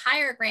writer or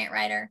hire a grant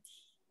writer,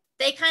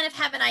 they kind of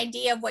have an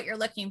idea of what you're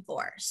looking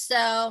for.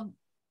 So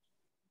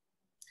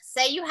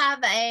say you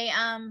have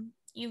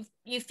you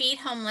feed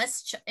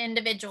homeless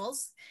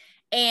individuals,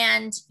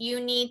 and you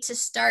need to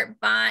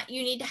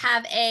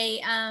have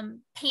a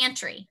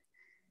pantry.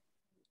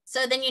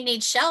 So then you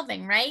need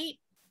shelving, right?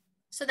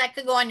 So that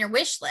could go on your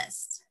wish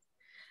list.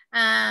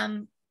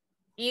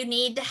 You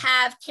need to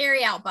have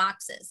carry-out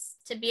boxes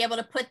to be able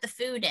to put the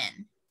food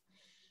in.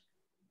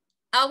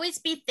 Always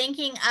be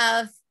thinking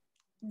of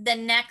the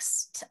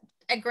next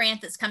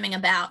grant that's coming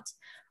about.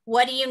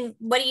 What do you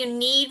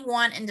need,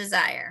 want, and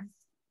desire?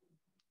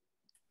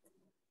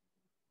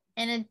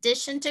 In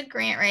addition to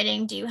grant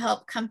writing, do you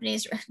help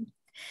companies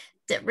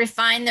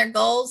refine their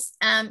goals?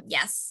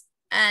 Yes.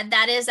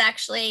 That is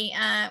actually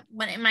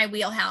one in my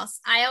wheelhouse.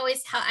 I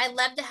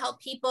love to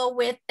help people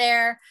with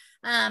their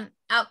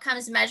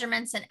outcomes,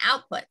 measurements, and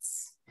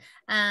outputs.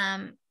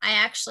 I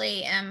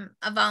actually am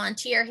a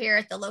volunteer here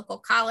at the local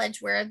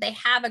college where they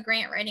have a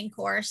grant writing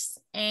course.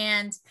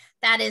 And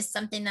that is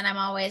something that I'm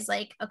always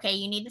like, okay,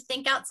 you need to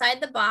think outside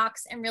the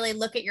box and really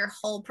look at your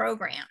whole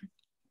program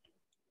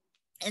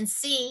and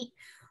see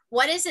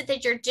what is it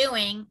that you're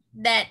doing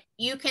that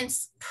you can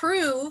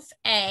prove,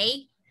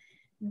 A,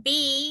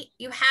 B,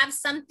 you have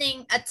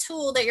something, a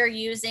tool that you're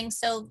using.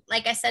 So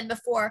like I said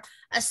before,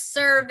 a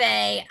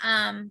survey,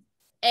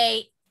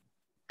 a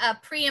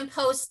pre and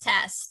post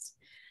test,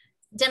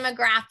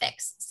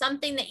 demographics,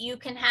 something that you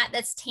can have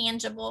that's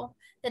tangible,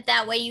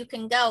 that way you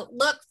can go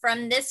look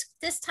from this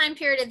time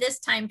period to this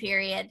time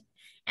period.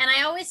 And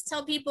I always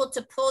tell people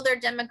to pull their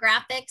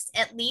demographics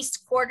at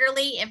least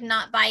quarterly, if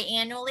not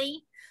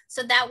biannually.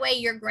 So that way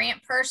your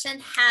grant person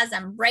has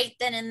them right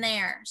then and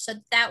there. So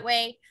that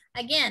way,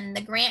 again,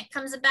 the grant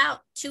comes about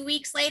 2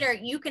 weeks later,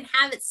 you can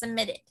have it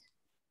submitted.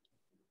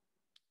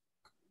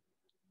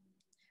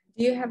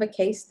 Do you have a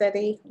case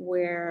study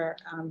where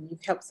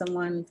you've helped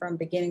someone from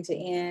beginning to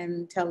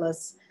end? Tell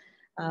us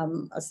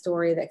a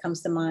story that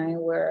comes to mind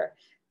where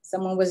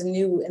someone was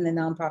new in the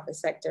nonprofit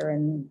sector,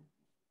 and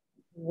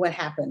what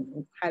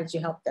happened? How did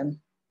you help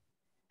them?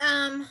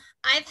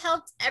 I've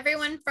helped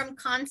everyone from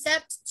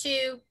concept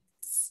to,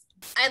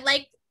 I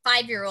like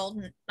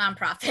 5-year-old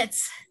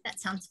nonprofits. That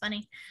sounds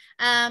funny.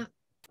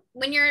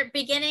 When you're at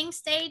beginning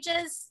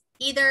stages,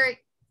 either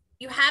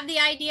you have the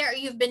idea or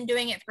you've been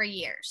doing it for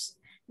years.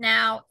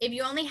 Now, if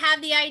you only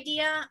have the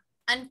idea,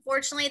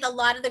 unfortunately, a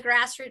lot of the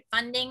grassroots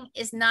funding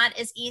is not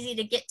as easy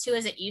to get to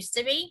as it used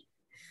to be.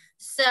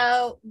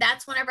 So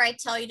that's whenever I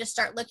tell you to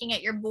start looking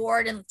at your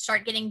board and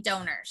start getting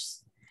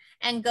donors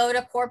and go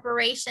to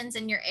corporations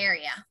in your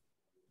area.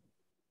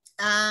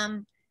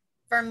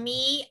 For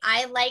me,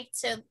 I like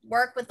to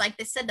work with, like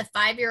they said, the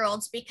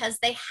 5-year-olds, because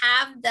they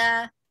have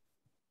the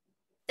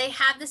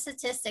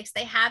statistics,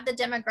 they have the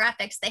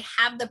demographics, they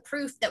have the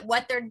proof that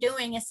what they're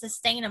doing is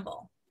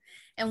sustainable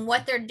and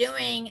what they're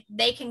doing,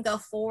 they can go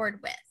forward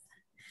with.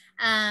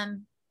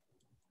 And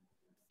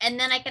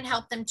then I can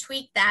help them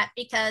tweak that,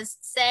 because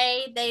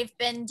say they've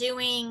been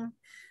doing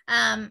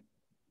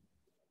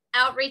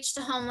outreach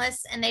to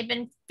homeless and they've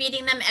been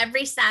feeding them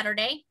every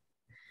Saturday,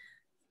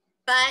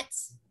 but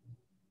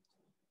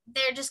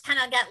they're just kind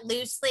of got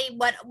loosely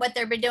what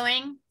they've been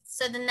doing.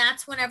 So then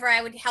that's whenever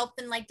I would help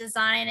them like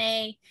design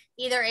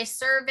either a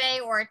survey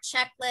or a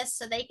checklist,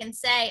 so they can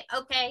say,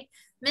 okay,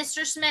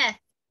 Mr. Smith,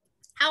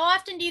 how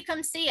often do you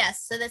come see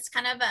us? So that's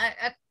kind of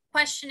a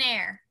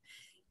questionnaire,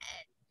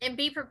 and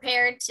be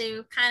prepared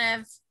to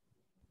kind of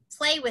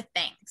play with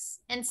things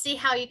and see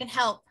how you can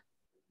help.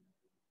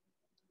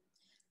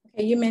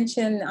 Okay, you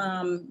mentioned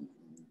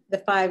the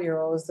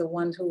 5-year-olds, the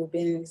ones who have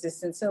been in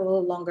existence a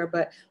little longer,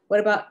 but what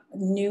about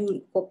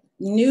new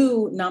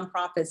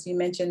nonprofits? You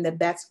mentioned the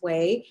Best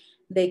Way.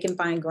 they can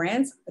find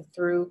grants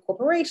through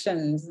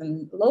corporations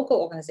and local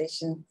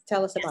organizations.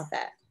 Tell us about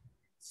that.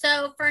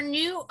 So for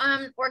new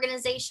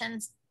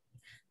organizations,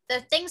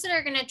 the things that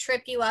are going to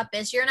trip you up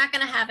is you're not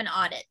going to have an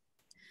audit.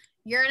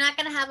 You're not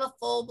going to have a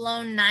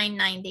full-blown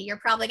 990. You're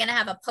probably going to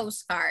have a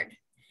postcard.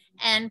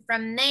 And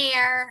from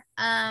there,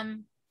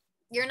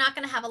 you're not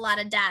going to have a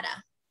lot of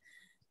data.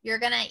 You're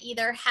going to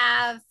either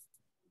have,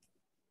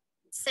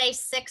 say,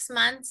 6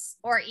 months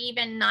or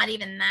even not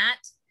even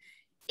that.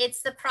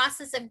 It's the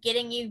process of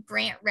getting you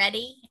grant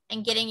ready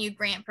and getting you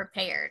grant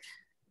prepared.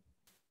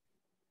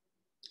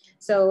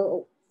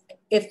 So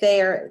if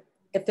they're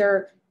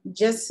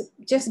just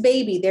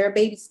they're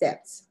baby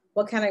steps,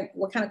 what kind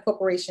of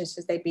corporations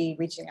should they be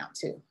reaching out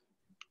to?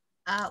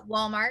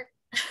 Walmart.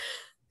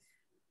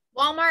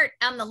 Walmart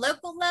on the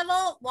local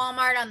level,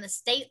 Walmart on the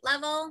state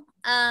level.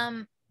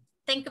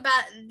 Think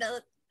about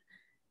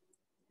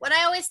what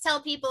I always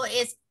tell people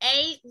is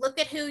look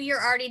at who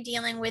you're already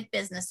dealing with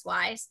business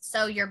wise.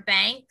 So your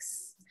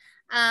banks,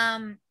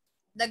 the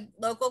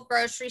local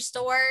grocery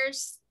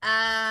stores,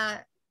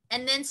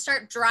 and then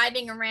start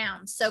driving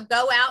around. So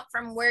go out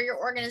from where your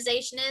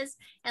organization is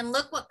and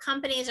look what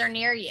companies are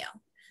near you.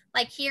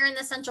 Like here in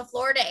the Central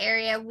Florida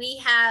area, we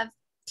have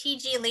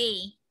TG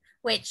Lee,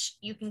 which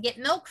you can get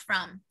milk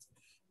from.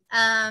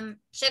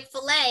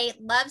 Chick-fil-A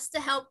loves to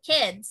help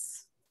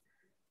kids.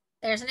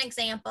 There's an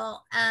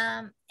example.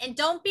 And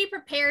don't be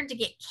prepared to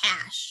get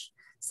cash.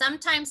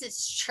 Sometimes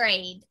it's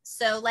trade.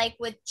 So like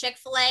with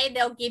Chick-fil-A,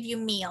 they'll give you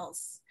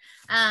meals.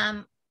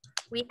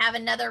 We have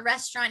another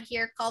restaurant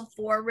here called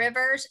Four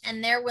Rivers,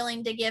 and they're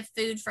willing to give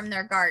food from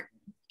their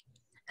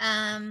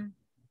garden.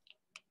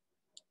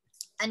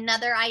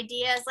 Another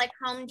idea is like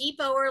Home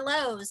Depot or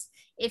Lowe's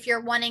if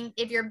you're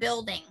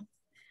building.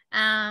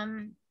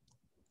 And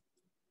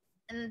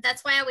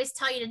that's why I always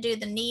tell you to do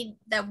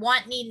the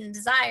want, need, and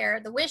desire,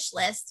 the wish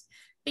list,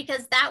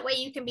 because that way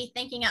you can be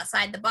thinking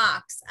outside the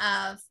box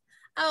of,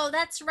 oh,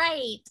 that's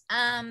right.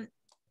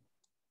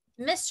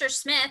 Mr.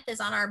 Smith is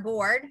on our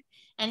board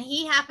and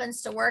he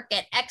happens to work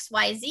at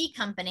XYZ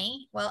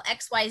company. Well,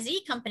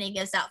 XYZ company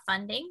gives out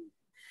funding.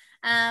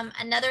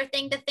 Another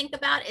thing to think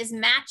about is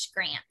match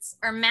grants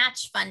or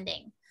match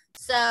funding.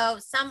 So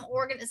some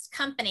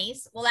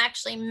companies will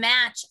actually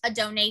match a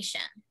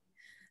donation.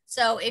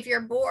 So if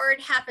your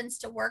board happens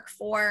to work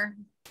for,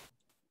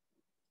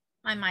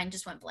 my mind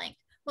just went blank.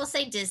 We'll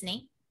say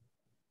Disney.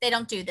 They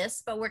don't do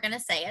this, but we're going to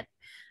say it.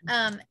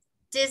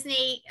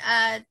 Disney,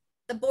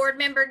 the board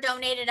member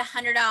donated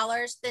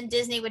 $100, then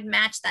Disney would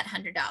match that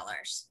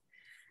 $100.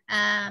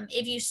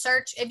 If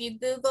you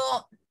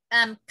Google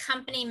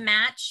company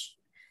match,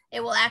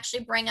 it will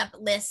actually bring up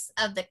lists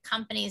of the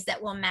companies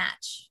that will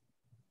match.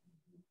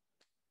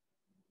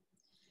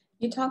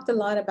 You talked a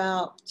lot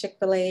about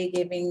Chick-fil-A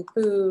giving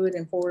food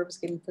and Four Rivers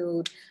giving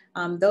food.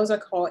 Those are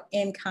called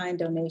in-kind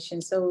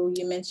donations. So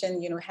you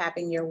mentioned,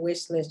 having your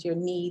wish list, your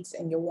needs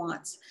and your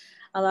wants.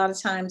 A lot of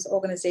times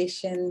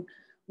organization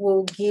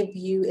will give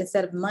you,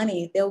 instead of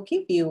money, they'll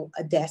give you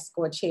a desk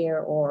or a chair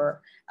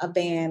or a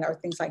van or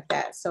things like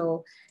that.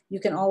 So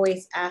you can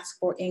always ask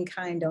for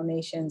in-kind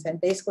donations,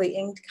 and basically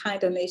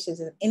in-kind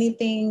donations is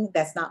anything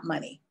that's not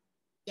money.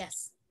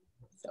 Yes.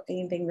 So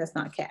anything that's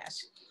not cash.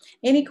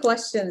 Any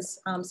questions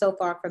so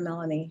far for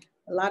Melanie?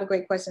 A lot of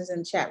great questions in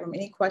the chat room.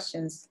 Any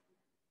questions?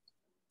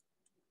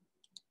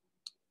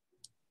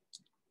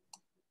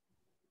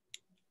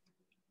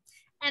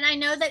 And I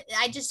know that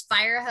I just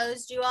fire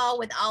hosed you all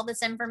with all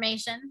this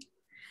information,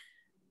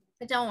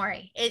 but don't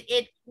worry.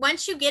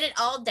 Once you get it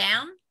all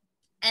down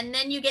and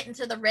then you get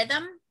into the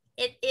rhythm,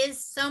 it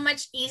is so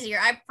much easier.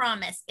 I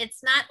promise.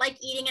 It's not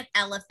like eating an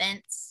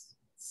elephant,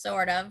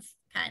 sort of,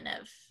 kind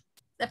of,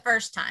 the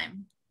first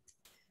time.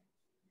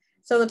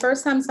 So the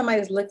first time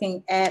somebody's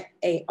looking at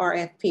a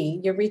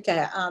RFP,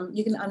 Eureka,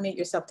 you can unmute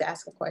yourself to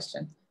ask a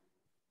question.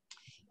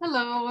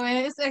 Hello,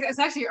 it's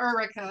actually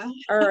Erica.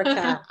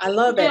 Erica, I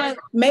love it. Yeah.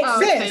 Makes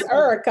sense,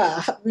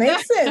 Erica.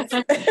 Makes sense.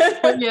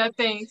 Yeah,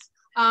 thanks.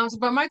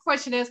 But my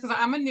question is, because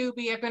I'm a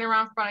newbie, I've been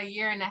around for about 1.5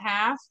 years.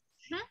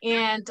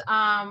 And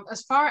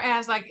as far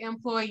as like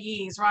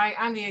employees, right?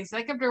 I'm the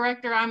executive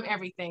director, I'm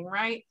everything,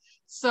 right?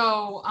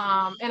 So,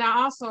 and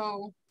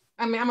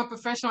I'm a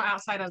professional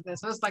outside of this.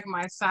 So it's like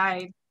my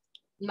side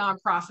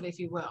nonprofit, if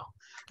you will.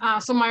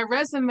 So my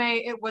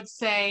resume, it would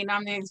say,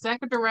 I'm the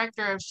executive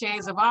director of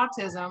Shades of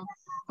Autism.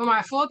 For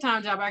my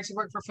full-time job, I actually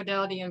work for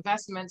Fidelity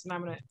Investments, and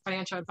I'm a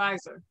financial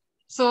advisor.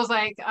 So it's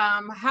like,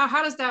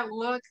 how does that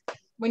look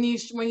when you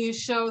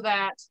show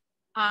that,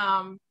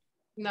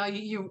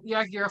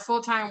 you're a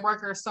full-time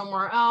worker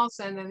somewhere else,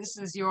 and then this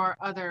is your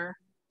other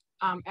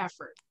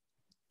effort?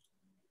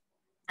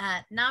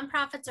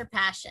 Nonprofits are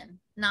passion.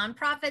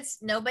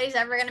 Nonprofits, nobody's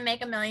ever going to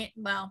make $1 million.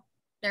 Well,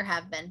 there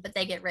have been, but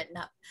they get written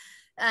up.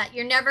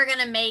 You're never going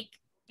to make,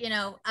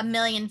 $1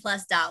 million+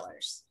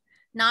 dollars.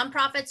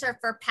 Nonprofits are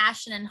for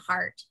passion and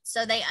heart.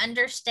 So they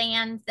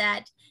understand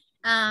that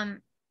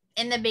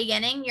in the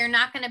beginning, you're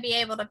not going to be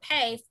able to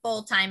pay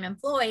full-time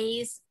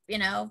employees, a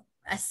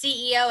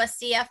CEO, a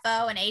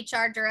CFO, an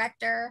HR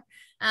director.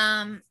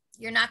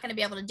 You're not going to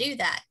be able to do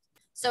that.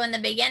 So in the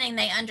beginning,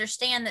 they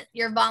understand that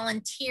you're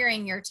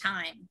volunteering your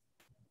time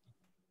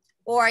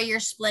or you're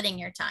splitting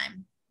your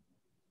time.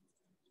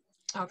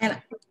 Okay.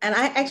 And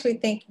I actually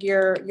think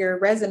your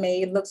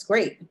resume looks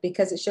great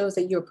because it shows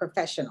that you're a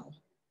professional.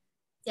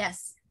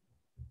 Yes.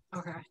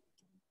 Okay.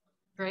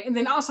 Great. And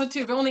then also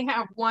too, if you only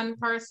have one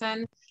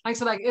person, like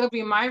so like it'll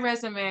be my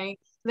resume,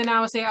 then I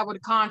would say I would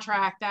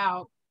contract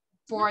out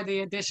for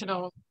the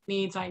additional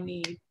needs I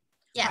need.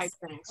 Yes.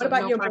 Thing. What So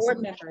about no your person.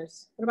 board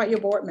members? What about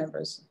your board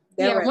members?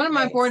 Yeah, one of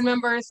my board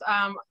members,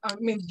 I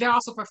mean, they're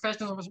also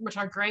professionals, which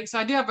are great. So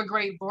I do have a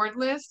great board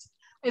list.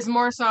 It's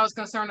more so I was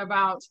concerned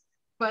about,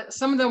 but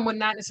some of them would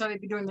not necessarily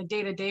be doing the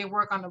day-to-day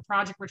work on the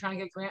project we're trying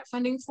to get grant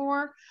funding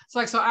for. So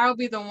like, so I'll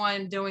be the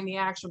one doing the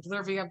actual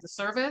delivery of the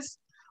service,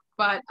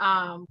 but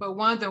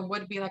one of them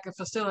would be like a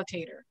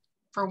facilitator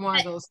for one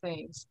of those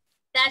things.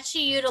 That's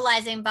you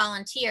utilizing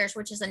volunteers,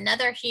 which is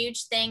another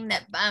huge thing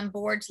that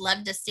boards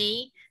love to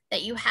see,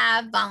 that you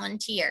have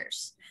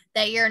volunteers,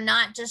 that you're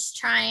not just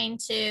trying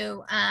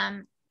to,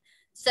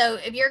 so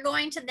if you're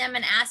going to them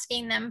and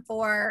asking them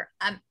for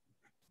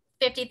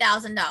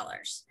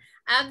 $50,000,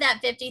 of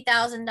that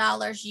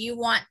 $50,000, you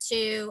want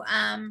to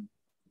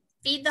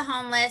feed the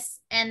homeless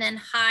and then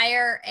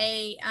hire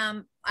a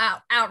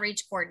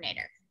outreach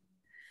coordinator.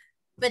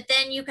 But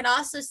then you could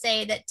also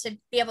say that to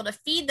be able to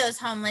feed those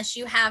homeless,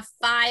 you have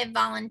 5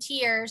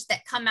 volunteers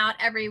that come out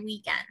every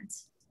weekend.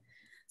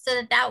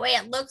 So that way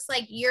it looks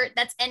like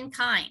that's in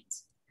kind.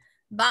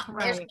 But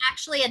there's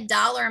actually a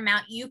dollar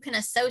amount you can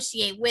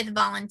associate with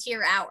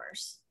volunteer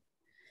hours.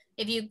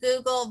 If you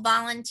Google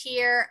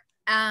volunteer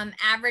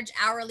average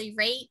hourly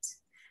rate,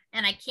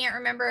 and I can't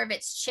remember if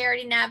it's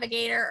Charity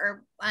Navigator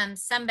or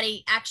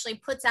somebody actually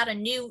puts out a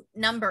new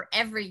number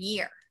every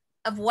year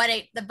of what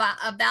a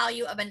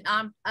value of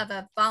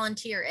a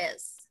volunteer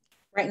is.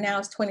 Right now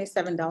it's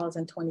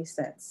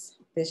 $27.20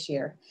 this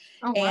year.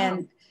 Oh, wow.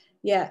 And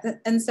yeah,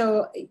 and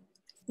so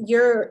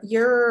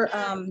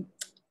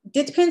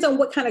it depends on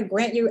what kind of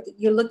grant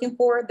you're looking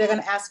for. They're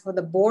going to ask for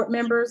the board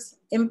members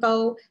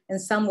info,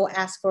 and some will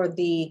ask for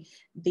the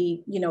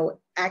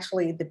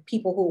actually the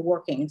people who are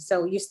working.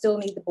 So you still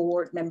need the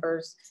board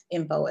members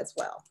info as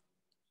well.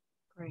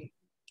 Great,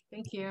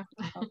 thank you.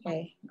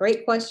 Okay,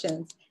 great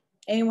questions.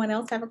 Anyone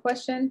else have a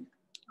question?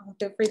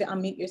 Feel free to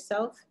unmute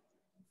yourself.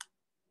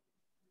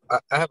 I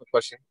have a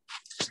question.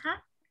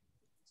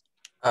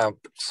 Huh?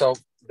 So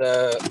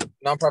the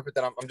nonprofit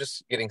that I'm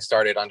just getting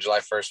started on July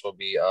 1st will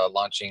be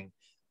launching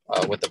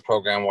with a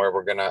program where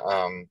we're gonna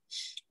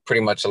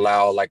pretty much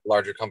allow like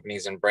larger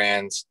companies and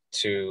brands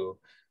to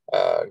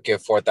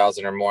give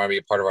 4,000 or more and be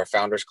a part of our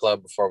founders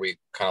club before we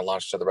kind of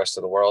launch to the rest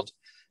of the world.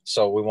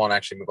 So we won't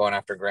actually be going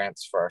after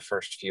grants for our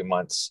first few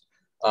months.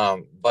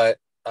 But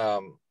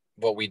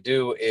what we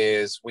do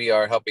is we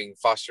are helping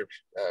foster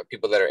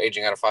people that are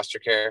aging out of foster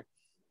care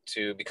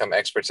to become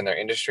experts in their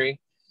industry.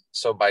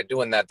 So by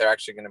doing that, they're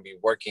actually going to be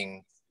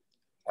working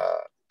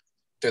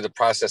through the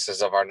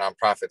processes of our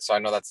nonprofit. So I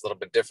know that's a little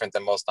bit different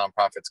than most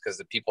nonprofits because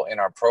the people in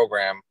our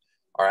program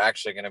are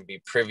actually going to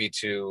be privy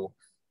to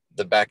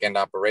the back end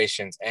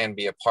operations and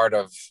be a part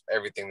of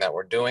everything that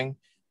we're doing,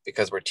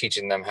 because we're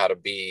teaching them how to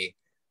be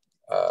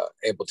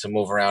able to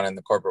move around in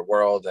the corporate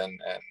world and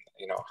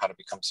how to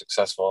become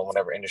successful in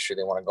whatever industry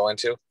they want to go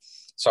into.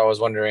 So I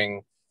was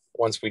wondering,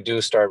 once we do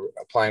start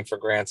applying for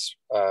grants,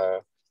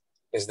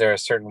 is there a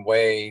certain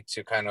way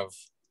to kind of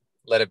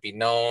let it be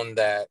known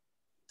that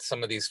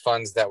some of these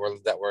funds that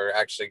we're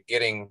actually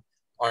getting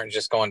aren't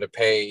just going to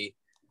pay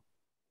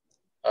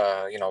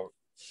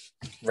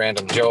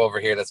random Joe over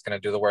here that's going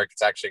to do the work?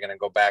 It's actually going to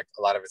go back.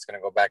 A lot of it's going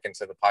to go back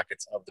into the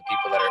pockets of the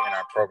people that are in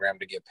our program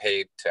to get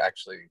paid to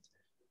actually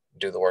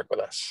do the work with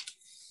us.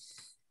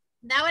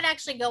 That would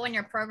actually go in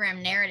your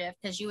program narrative,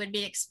 because you would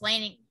be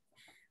explaining,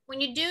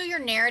 when you do your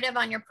narrative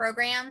on your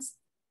programs,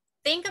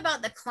 think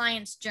about the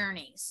client's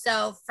journey.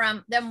 So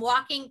from them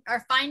walking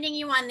or finding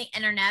you on the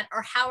internet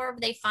or however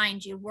they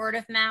find you, word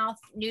of mouth,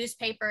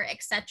 newspaper,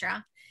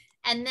 etc.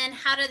 And then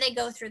how do they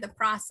go through the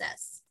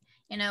process?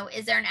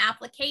 Is there an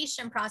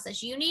application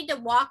process? You need to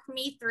walk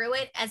me through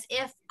it as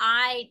if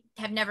I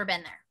have never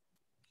been there.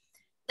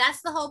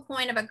 That's the whole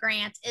point of a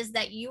grant, is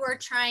that you are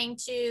trying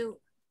to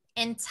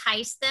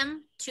entice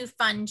them to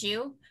fund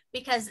you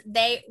because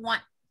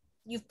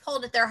you've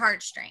pulled at their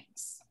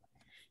heartstrings.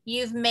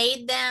 You've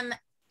made them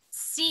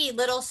see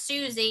little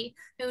Susie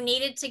who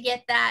needed to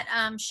get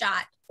that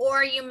shot,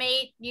 or you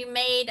made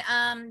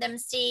them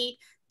see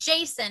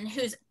Jason,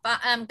 who's got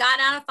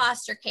out of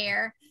foster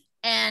care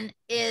and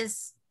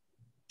is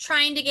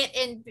trying to get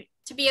in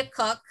to be a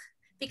cook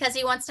because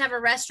he wants to have a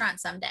restaurant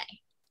someday.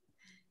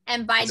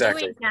 And by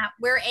doing that,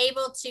 we're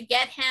able to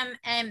get him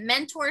a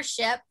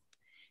mentorship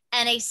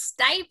and a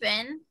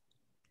stipend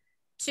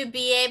to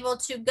be able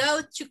to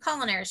go to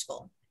culinary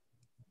school.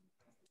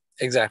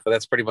 Exactly.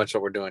 That's pretty much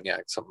what we're doing. Yeah,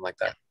 something like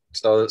that.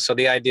 So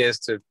the idea is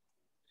to,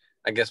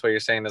 I guess what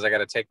you're saying is I got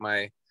to take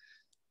my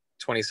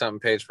 20-something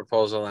page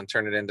proposal and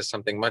turn it into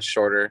something much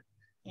shorter.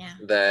 Yeah.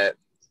 That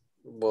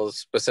will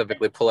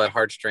specifically pull at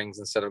heartstrings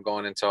instead of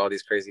going into all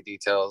these crazy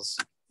details.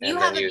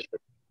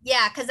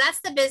 Yeah, because that's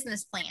the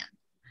business plan.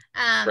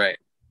 Right.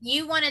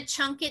 You want to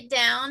chunk it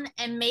down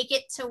and make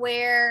it to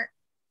where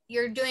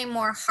you're doing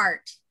more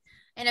heart.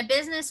 In a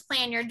business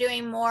plan, you're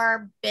doing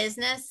more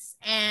business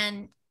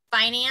and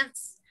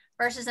finance,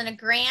 versus in a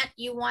grant,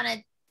 you want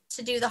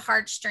to do the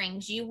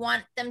heartstrings. You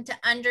want them to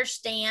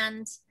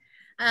understand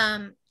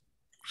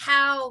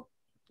how,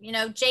 you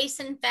know,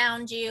 Jason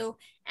found you,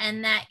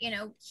 and that, you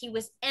know, he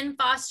was in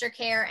foster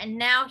care and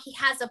now he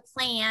has a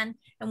plan,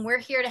 and we're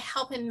here to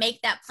help him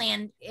make that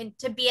plan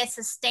to be a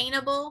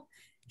sustainable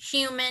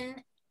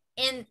human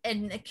in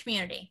the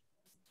community.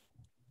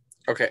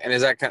 Okay, and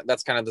is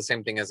that's kind of the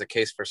same thing as a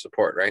case for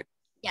support, right?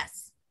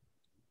 Yes.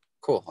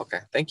 Cool. Okay,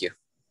 thank you.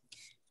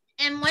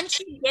 And once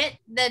you get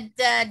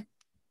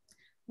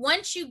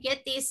once you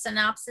get these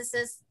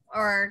synopsises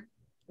or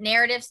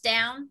narratives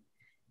down,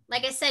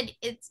 like I said,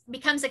 it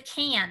becomes a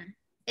can.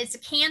 It's a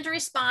canned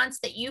response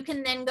that you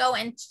can then go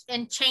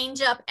and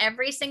change up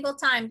every single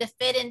time to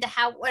fit into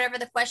whatever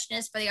the question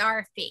is for the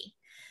RFP.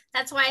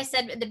 That's why I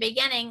said at the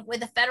beginning, with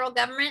the federal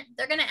government,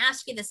 they're going to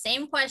ask you the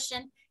same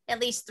question at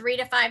least 3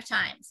 to 5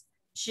 times,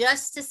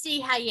 just to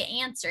see how you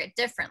answer it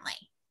differently.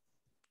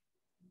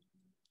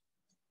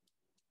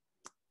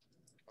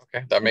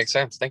 Okay, that makes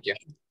sense. Thank you.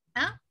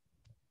 Huh?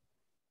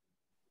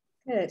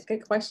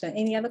 Good question.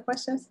 Any other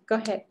questions? Go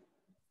ahead,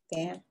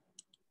 Dan.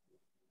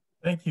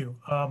 Thank you.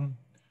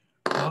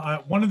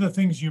 One of the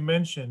things you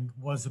mentioned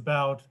was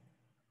about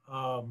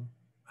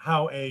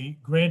how a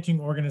granting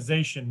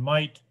organization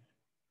might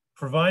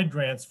provide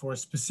grants for a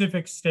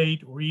specific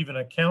state or even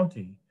a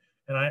county.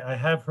 And I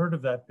have heard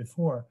of that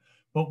before.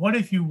 But what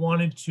if you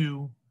wanted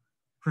to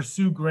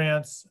pursue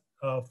grants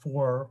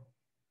for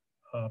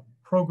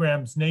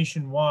programs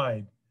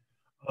nationwide?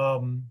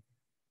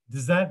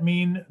 Does that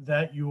mean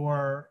that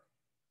your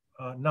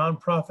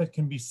nonprofit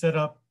can be set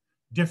up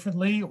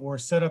differently or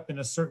set up in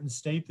a certain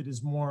state that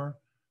is more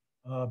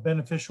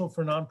beneficial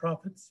for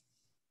nonprofits?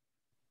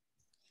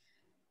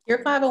 Your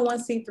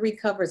 501c3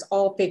 covers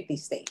all 50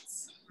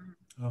 states.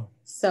 Oh.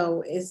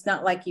 So it's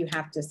not like you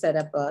have to set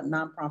up a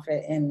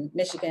nonprofit in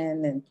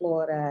Michigan and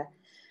Florida.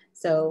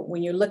 So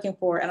when you're looking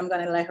for, and I'm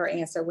going to let her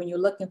answer, when you're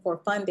looking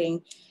for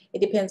funding, it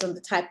depends on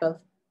the type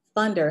of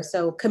funder.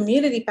 So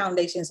community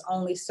foundations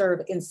only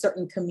serve in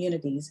certain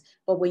communities,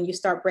 but when you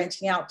start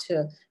branching out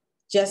to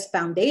just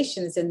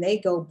foundations and they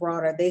go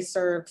broader, they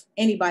serve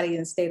anybody in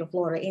the state of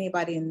Florida,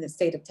 anybody in the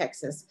state of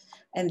Texas.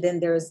 And then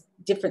there's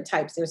different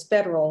types. There's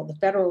federal. The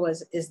federal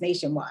is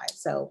nationwide.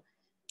 So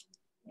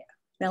yeah.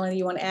 Melanie,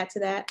 you want to add to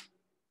that?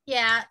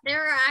 Yeah,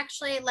 there are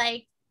actually,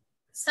 like,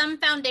 some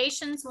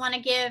foundations want to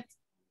give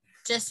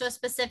just to a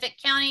specific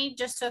county,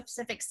 just to a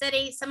specific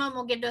city. Some of them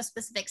will give to a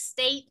specific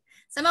state.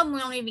 Some of them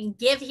won't even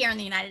give here in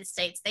the United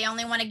States. They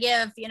only want to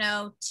give, you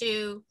know,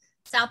 to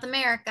South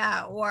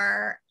America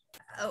or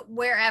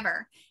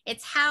wherever.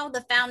 It's how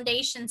the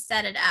foundation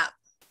set it up.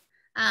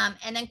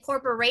 And then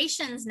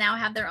corporations now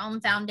have their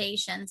own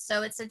foundations.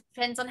 So it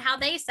depends on how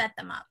they set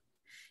them up.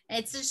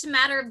 It's just a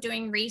matter of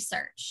doing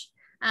research.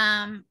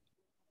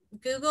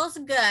 Google's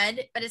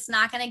good, but it's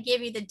not going to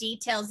give you the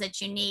details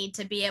that you need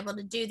to be able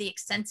to do the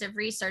extensive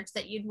research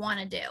that you'd want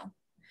to do.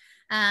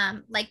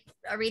 Like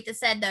Aretha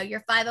said, though,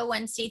 your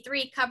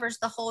 501c3 covers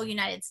the whole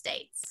United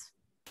States.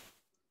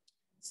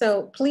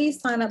 So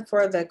please sign up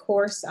for the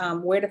course,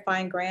 Where to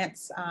Find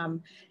Grants.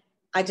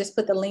 I just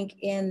put the link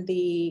in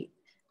the,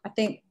 I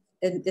think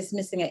it's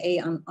missing an A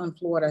on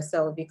Florida.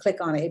 So if you click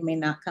on it, it may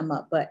not come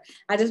up, but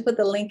I just put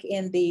the link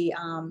in the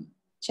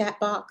chat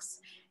box.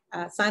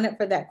 Sign up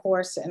for that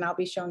course and I'll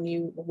be showing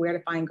you where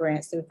to find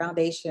grants through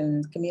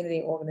foundations,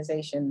 community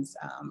organizations,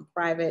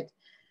 private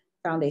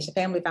foundation,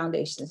 family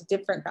foundations,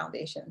 different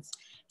foundations.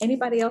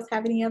 Anybody else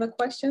have any other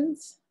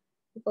questions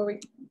before we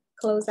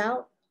close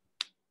out?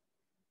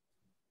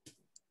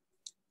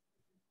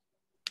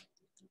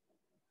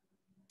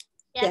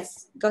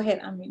 Yes, go ahead,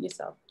 unmute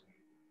yourself.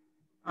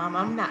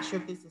 I'm not sure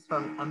if this is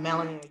from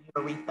Melanie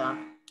or you, Aretha.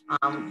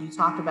 You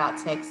talked about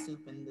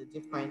TechSoup and the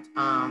different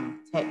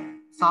tech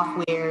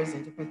softwares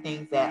and different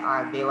things that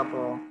are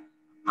available.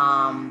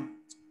 And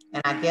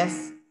I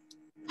guess,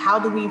 how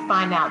do we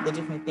find out the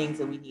different things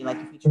that we need? Like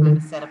if you're trying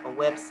to set up a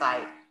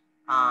website,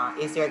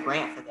 is there a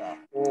grant for that?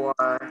 Or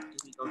do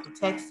we go to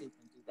TechSoup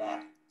and do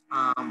that?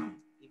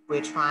 If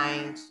we're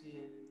trying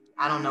to,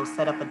 I don't know,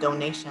 set up a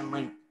donation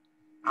link,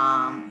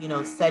 you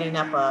know, setting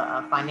up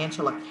a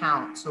financial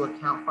account to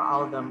account for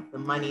all of the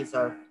monies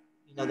or,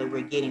 you know, that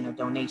we're getting or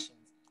donations.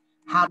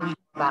 How do we go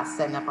about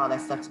setting up all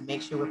that stuff to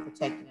make sure we're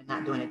protected and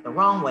not doing it the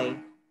wrong way?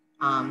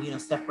 You know,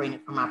 separating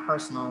it from our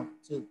personal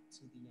to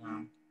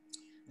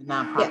the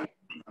nonprofit.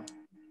 Yeah.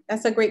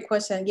 That's a great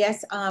question.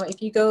 Yes,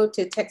 if you go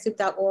to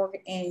TechSoup.org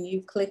and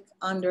you click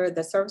under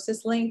the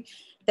services link,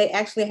 they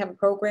actually have a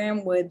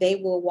program where they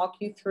will walk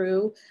you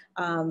through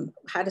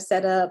how to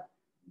set up,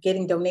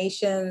 getting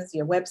donations,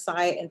 your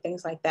website and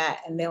things like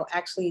that. And they'll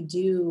actually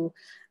do,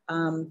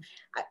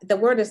 the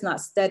word is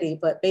not study,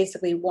 but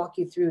basically walk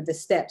you through the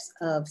steps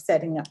of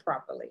setting up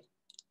properly.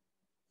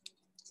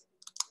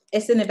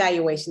 It's an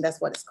evaluation, that's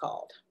what it's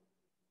called.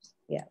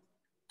 Yeah.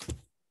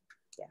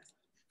 Yeah.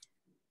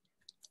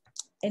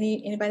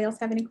 Anybody else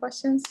have any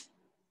questions?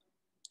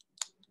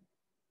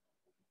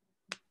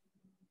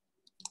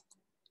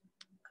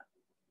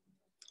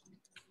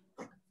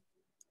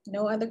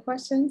 No other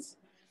questions?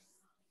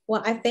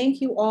 Well, I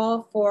thank you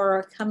all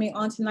for coming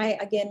on tonight.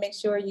 Again, make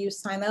sure you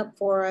sign up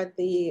for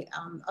the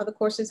other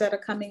courses that are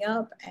coming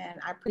up. And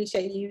I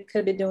appreciate you. Could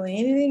have been doing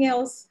anything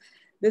else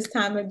this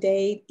time of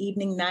day,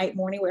 evening, night,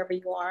 morning, wherever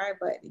you are,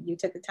 but you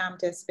took the time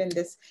to spend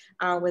this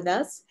hour with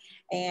us.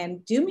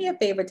 And do me a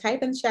favor,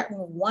 type in the chat room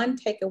one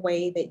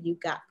takeaway that you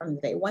got from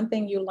today, one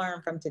thing you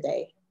learned from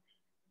today.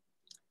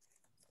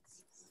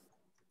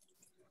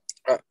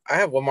 I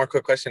have one more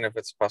quick question if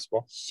it's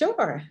possible.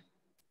 Sure.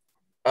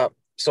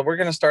 So we're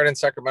going to start in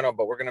Sacramento,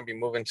 but we're going to be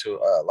moving to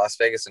Las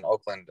Vegas and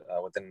Oakland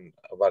within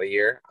about a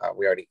year.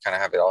 We already kind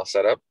of have it all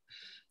set up.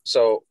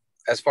 So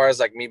as far as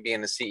like me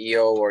being the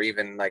CEO, or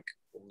even like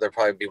there'll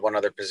probably be one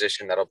other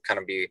position that'll kind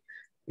of be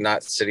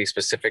not city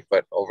specific,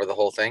 but over the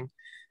whole thing.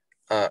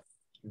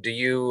 Do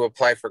you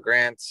apply for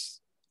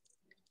grants?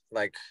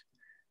 Like,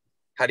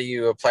 how do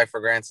you apply for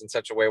grants in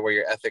such a way where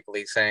you're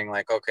ethically saying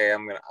like, okay,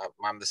 I'm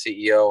the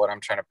CEO and I'm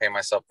trying to pay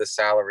myself this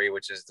salary,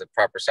 which is the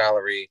proper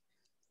salary,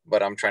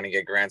 but I'm trying to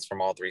get grants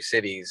from all 3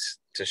 cities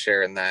to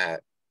share in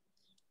that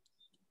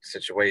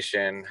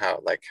situation? How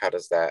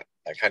does that,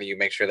 like, how do you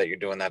make sure that you're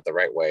doing that the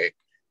right way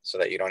so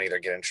that you don't either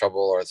get in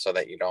trouble or so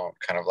that you don't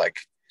kind of like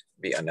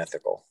be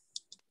unethical?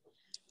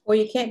 Well,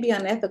 you can't be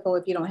unethical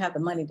if you don't have the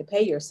money to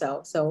pay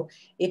yourself. So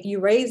if you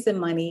raise the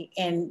money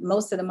and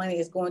most of the money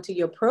is going to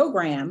your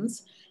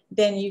programs,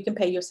 then you can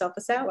pay yourself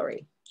a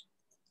salary.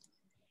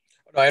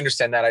 No, I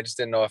understand that. I just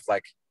didn't know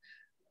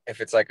if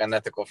it's like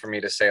unethical for me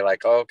to say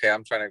like, oh, okay,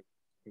 I'm trying to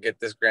get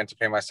this grant to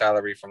pay my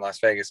salary from Las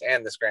Vegas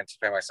and this grant to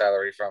pay my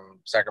salary from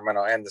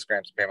Sacramento and this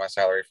grant to pay my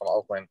salary from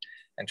Oakland,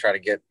 and try to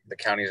get the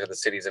counties or the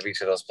cities of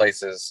each of those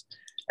places,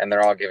 and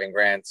they're all giving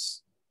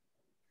grants.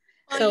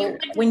 So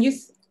when you,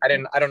 I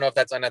don't know if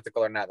that's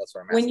unethical or not. That's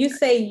what I'm asking. When you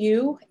say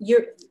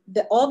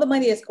all the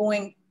money is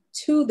going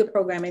to the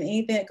program, and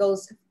anything that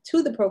goes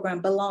to the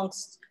program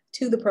belongs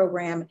to the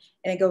program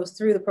and it goes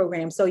through the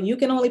program. So you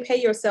can only pay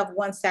yourself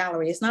one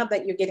salary. It's not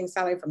that you're getting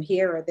salary from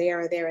here or there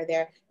or there or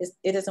there.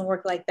 It doesn't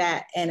work like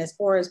that. And as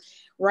far as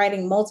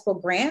writing multiple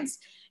grants,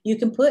 you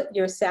can put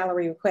your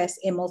salary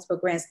request in multiple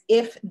grants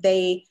if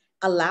they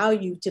allow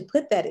you to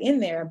put that in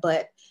there,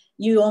 but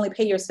you only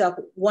pay yourself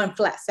one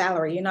flat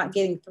salary. You're not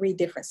getting 3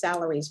 different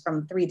salaries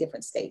from 3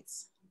 different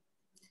states.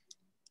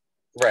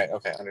 Right,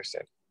 okay,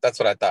 understood. That's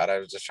what I thought. I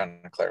was just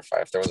trying to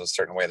clarify if there was a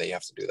certain way that you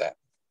have to do that.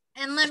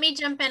 And let me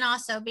jump in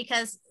also,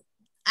 because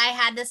I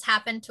had this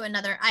happen to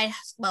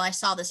I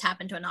saw this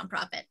happen to a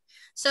nonprofit.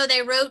 So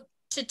they wrote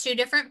to 2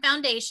 different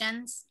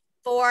foundations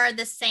for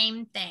the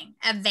same thing,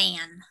 a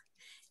van,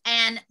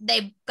 and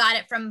they got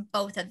it from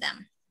both of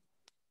them,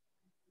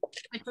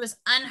 which was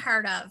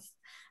unheard of.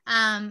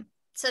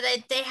 So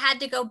they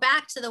had to go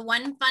back to the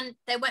one fund.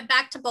 They went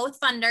back to both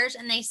funders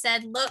and they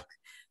said, look,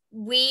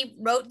 we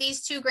wrote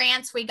these 2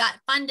 grants. We got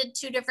funded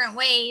 2 different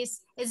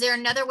ways. Is there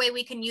another way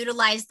we can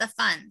utilize the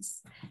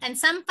funds? And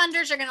some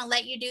funders are going to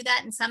let you do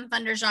that and some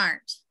funders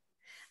aren't.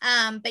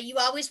 But you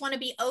always want to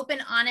be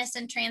open, honest,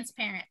 and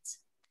transparent.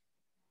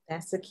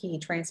 That's the key,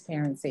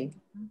 transparency.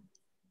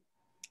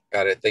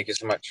 Got it. Thank you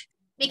so much.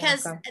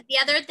 Because the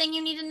other thing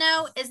you need to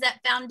know is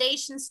that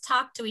foundations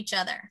talk to each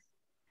other.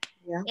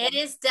 Yeah. It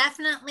is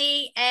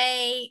definitely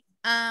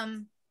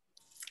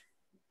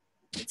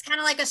it's kind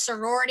of like a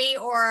sorority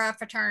or a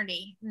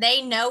fraternity.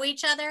 They know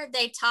each other,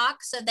 they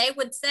talk. So they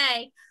would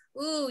say,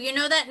 ooh, you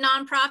know that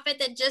nonprofit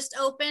that just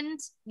opened?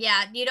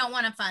 Yeah, you don't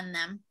want to fund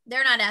them.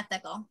 They're not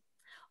ethical.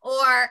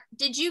 Or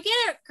did you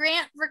get a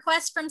grant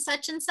request from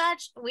such and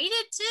such? We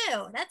did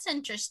too. That's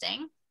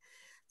interesting.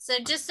 So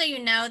just so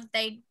you know,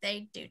 they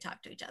do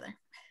talk to each other.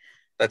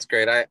 That's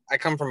great. I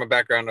come from a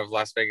background of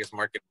Las Vegas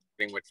marketing,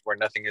 where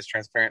nothing is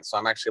transparent. So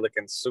I'm actually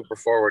looking super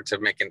forward to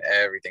making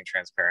everything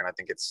transparent. I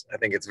think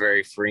it's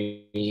very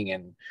freeing,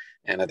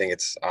 and I think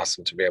it's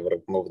awesome to be able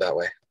to move that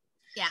way.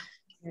 Yeah.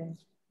 Okay.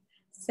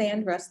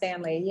 Sandra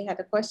Stanley, you had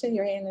a question?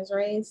 Your hand is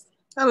raised.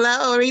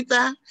 Hello,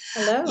 Aretha.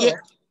 Hello. Yeah.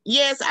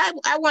 Yes,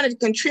 I wanted to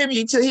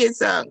contribute to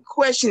his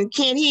question.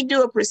 Can he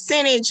do a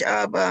percentage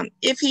of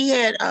if he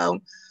had all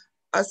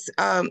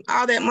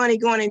that money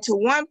going into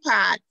one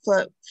pot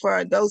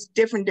for those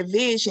different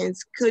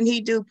divisions? Couldn't he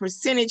do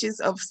percentages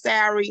of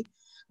salary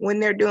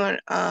when they're doing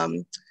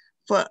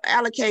for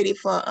allocated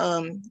for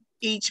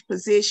each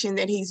position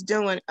that he's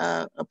doing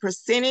a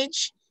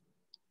percentage?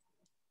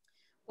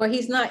 Well,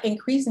 he's not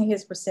increasing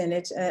his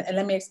percentage, and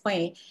let me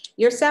explain.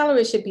 Your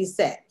salary should be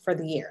set for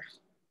the year.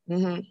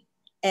 Mm-hmm.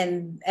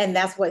 And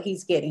that's what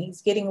he's getting.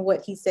 He's getting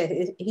what he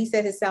said. He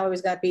said his salary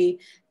is going to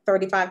be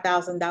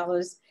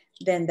 $35,000.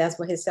 Then that's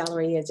what his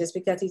salary is. Just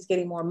because he's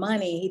getting more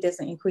money, he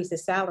doesn't increase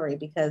his salary,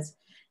 because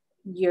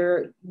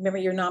remember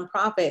your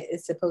nonprofit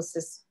is supposed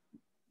to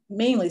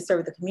mainly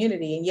serve the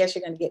community. And yes,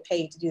 you're going to get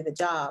paid to do the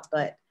job,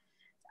 but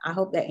I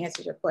hope that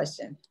answers your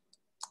question.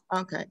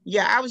 Okay.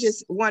 Yeah, I was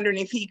just wondering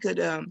if he could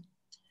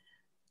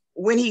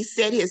when he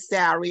set his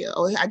salary,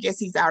 or I guess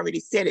he's already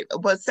set it,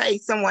 but say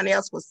someone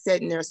else was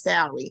setting their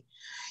salary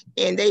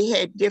and they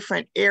had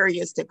different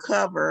areas to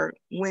cover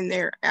when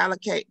they're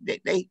allocated,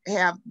 they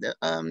have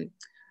the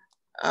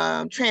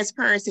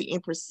transparency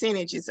in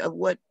percentages of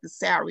what the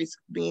salary's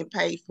being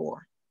paid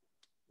for.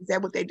 Is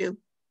that what they do?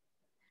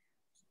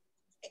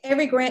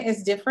 Every grant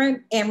is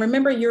different. And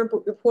remember, you're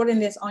reporting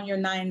this on your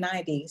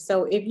 990.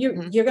 So if you're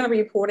going to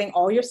be reporting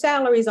all your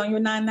salaries on your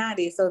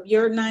 990. So if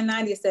your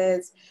 990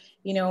 says,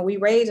 you know, we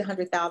raised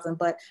 100,000,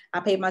 but I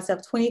paid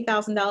myself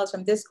 $20,000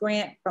 from this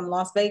grant from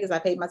Las Vegas. I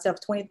paid myself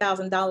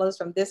 $20,000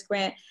 from this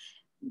grant.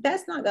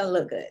 That's not going to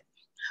look good.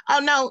 Oh,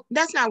 no,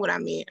 that's not what I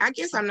meant. I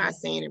guess I'm not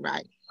saying it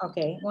right.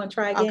 Okay. Want to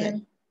try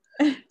again?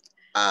 Okay.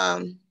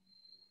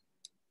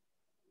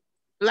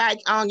 Like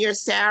on your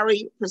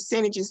salary,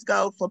 percentages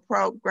go for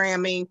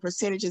programming,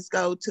 percentages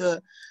go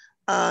to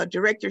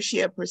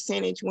directorship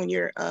percentage when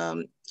you're,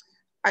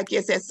 I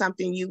guess that's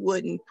something you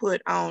wouldn't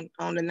put on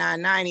the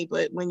 990,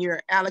 but when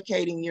you're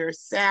allocating your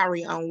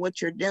salary on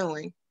what you're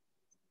doing,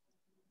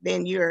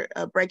 then you're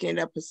breaking it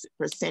up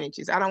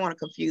percentages. I don't want to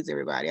confuse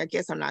everybody. I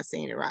guess I'm not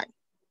saying it right.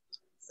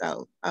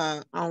 So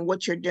on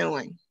what you're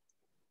doing.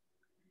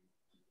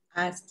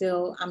 I'm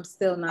still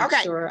not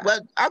sure. Well,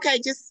 okay,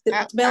 just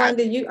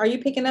Melinda, are you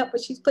picking up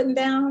what she's putting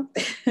down?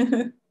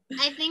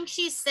 I think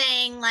she's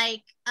saying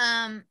like,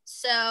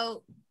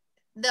 so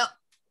the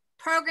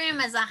program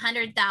is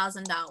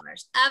 $100,000.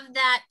 Of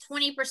that,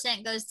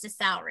 20% goes to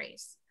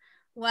salaries.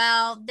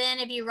 Well, then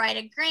if you write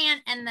a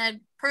grant and the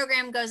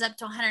program goes up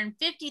to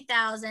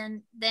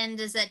 150,000, then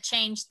does that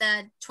change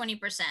the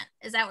 20%?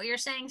 Is that what you're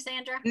saying,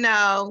 Sandra?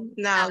 No,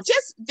 oh.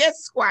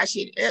 just squash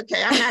it.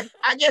 Okay, I'm not.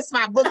 I guess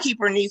my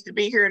bookkeeper needs to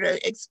be here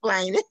to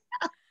explain it.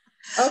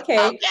 Okay.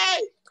 Okay.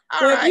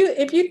 All right.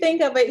 If you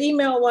think of it,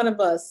 email one of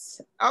us.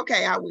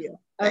 Okay, I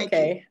will. Thank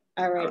you.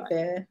 All right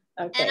then.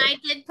 Okay. And I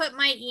did put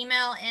my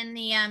email in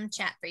the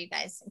chat for you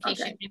guys in case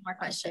you have any more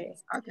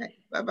questions. Okay.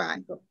 Bye-bye.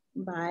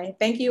 Bye.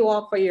 Thank you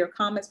all for your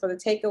comments, for the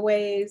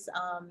takeaways.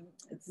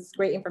 This is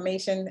great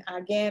information.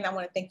 Again, I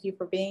want to thank you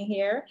for being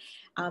here.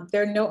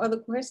 There are no other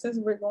questions.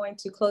 We're going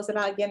to close it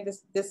out. Again,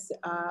 this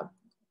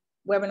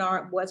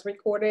webinar was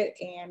recorded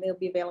and it'll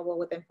be available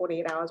within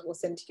 48 hours. We'll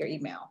send it to your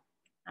email.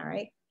 All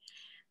right.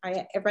 All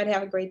right. Everybody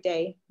have a great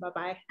day.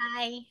 Bye-bye.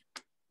 Bye.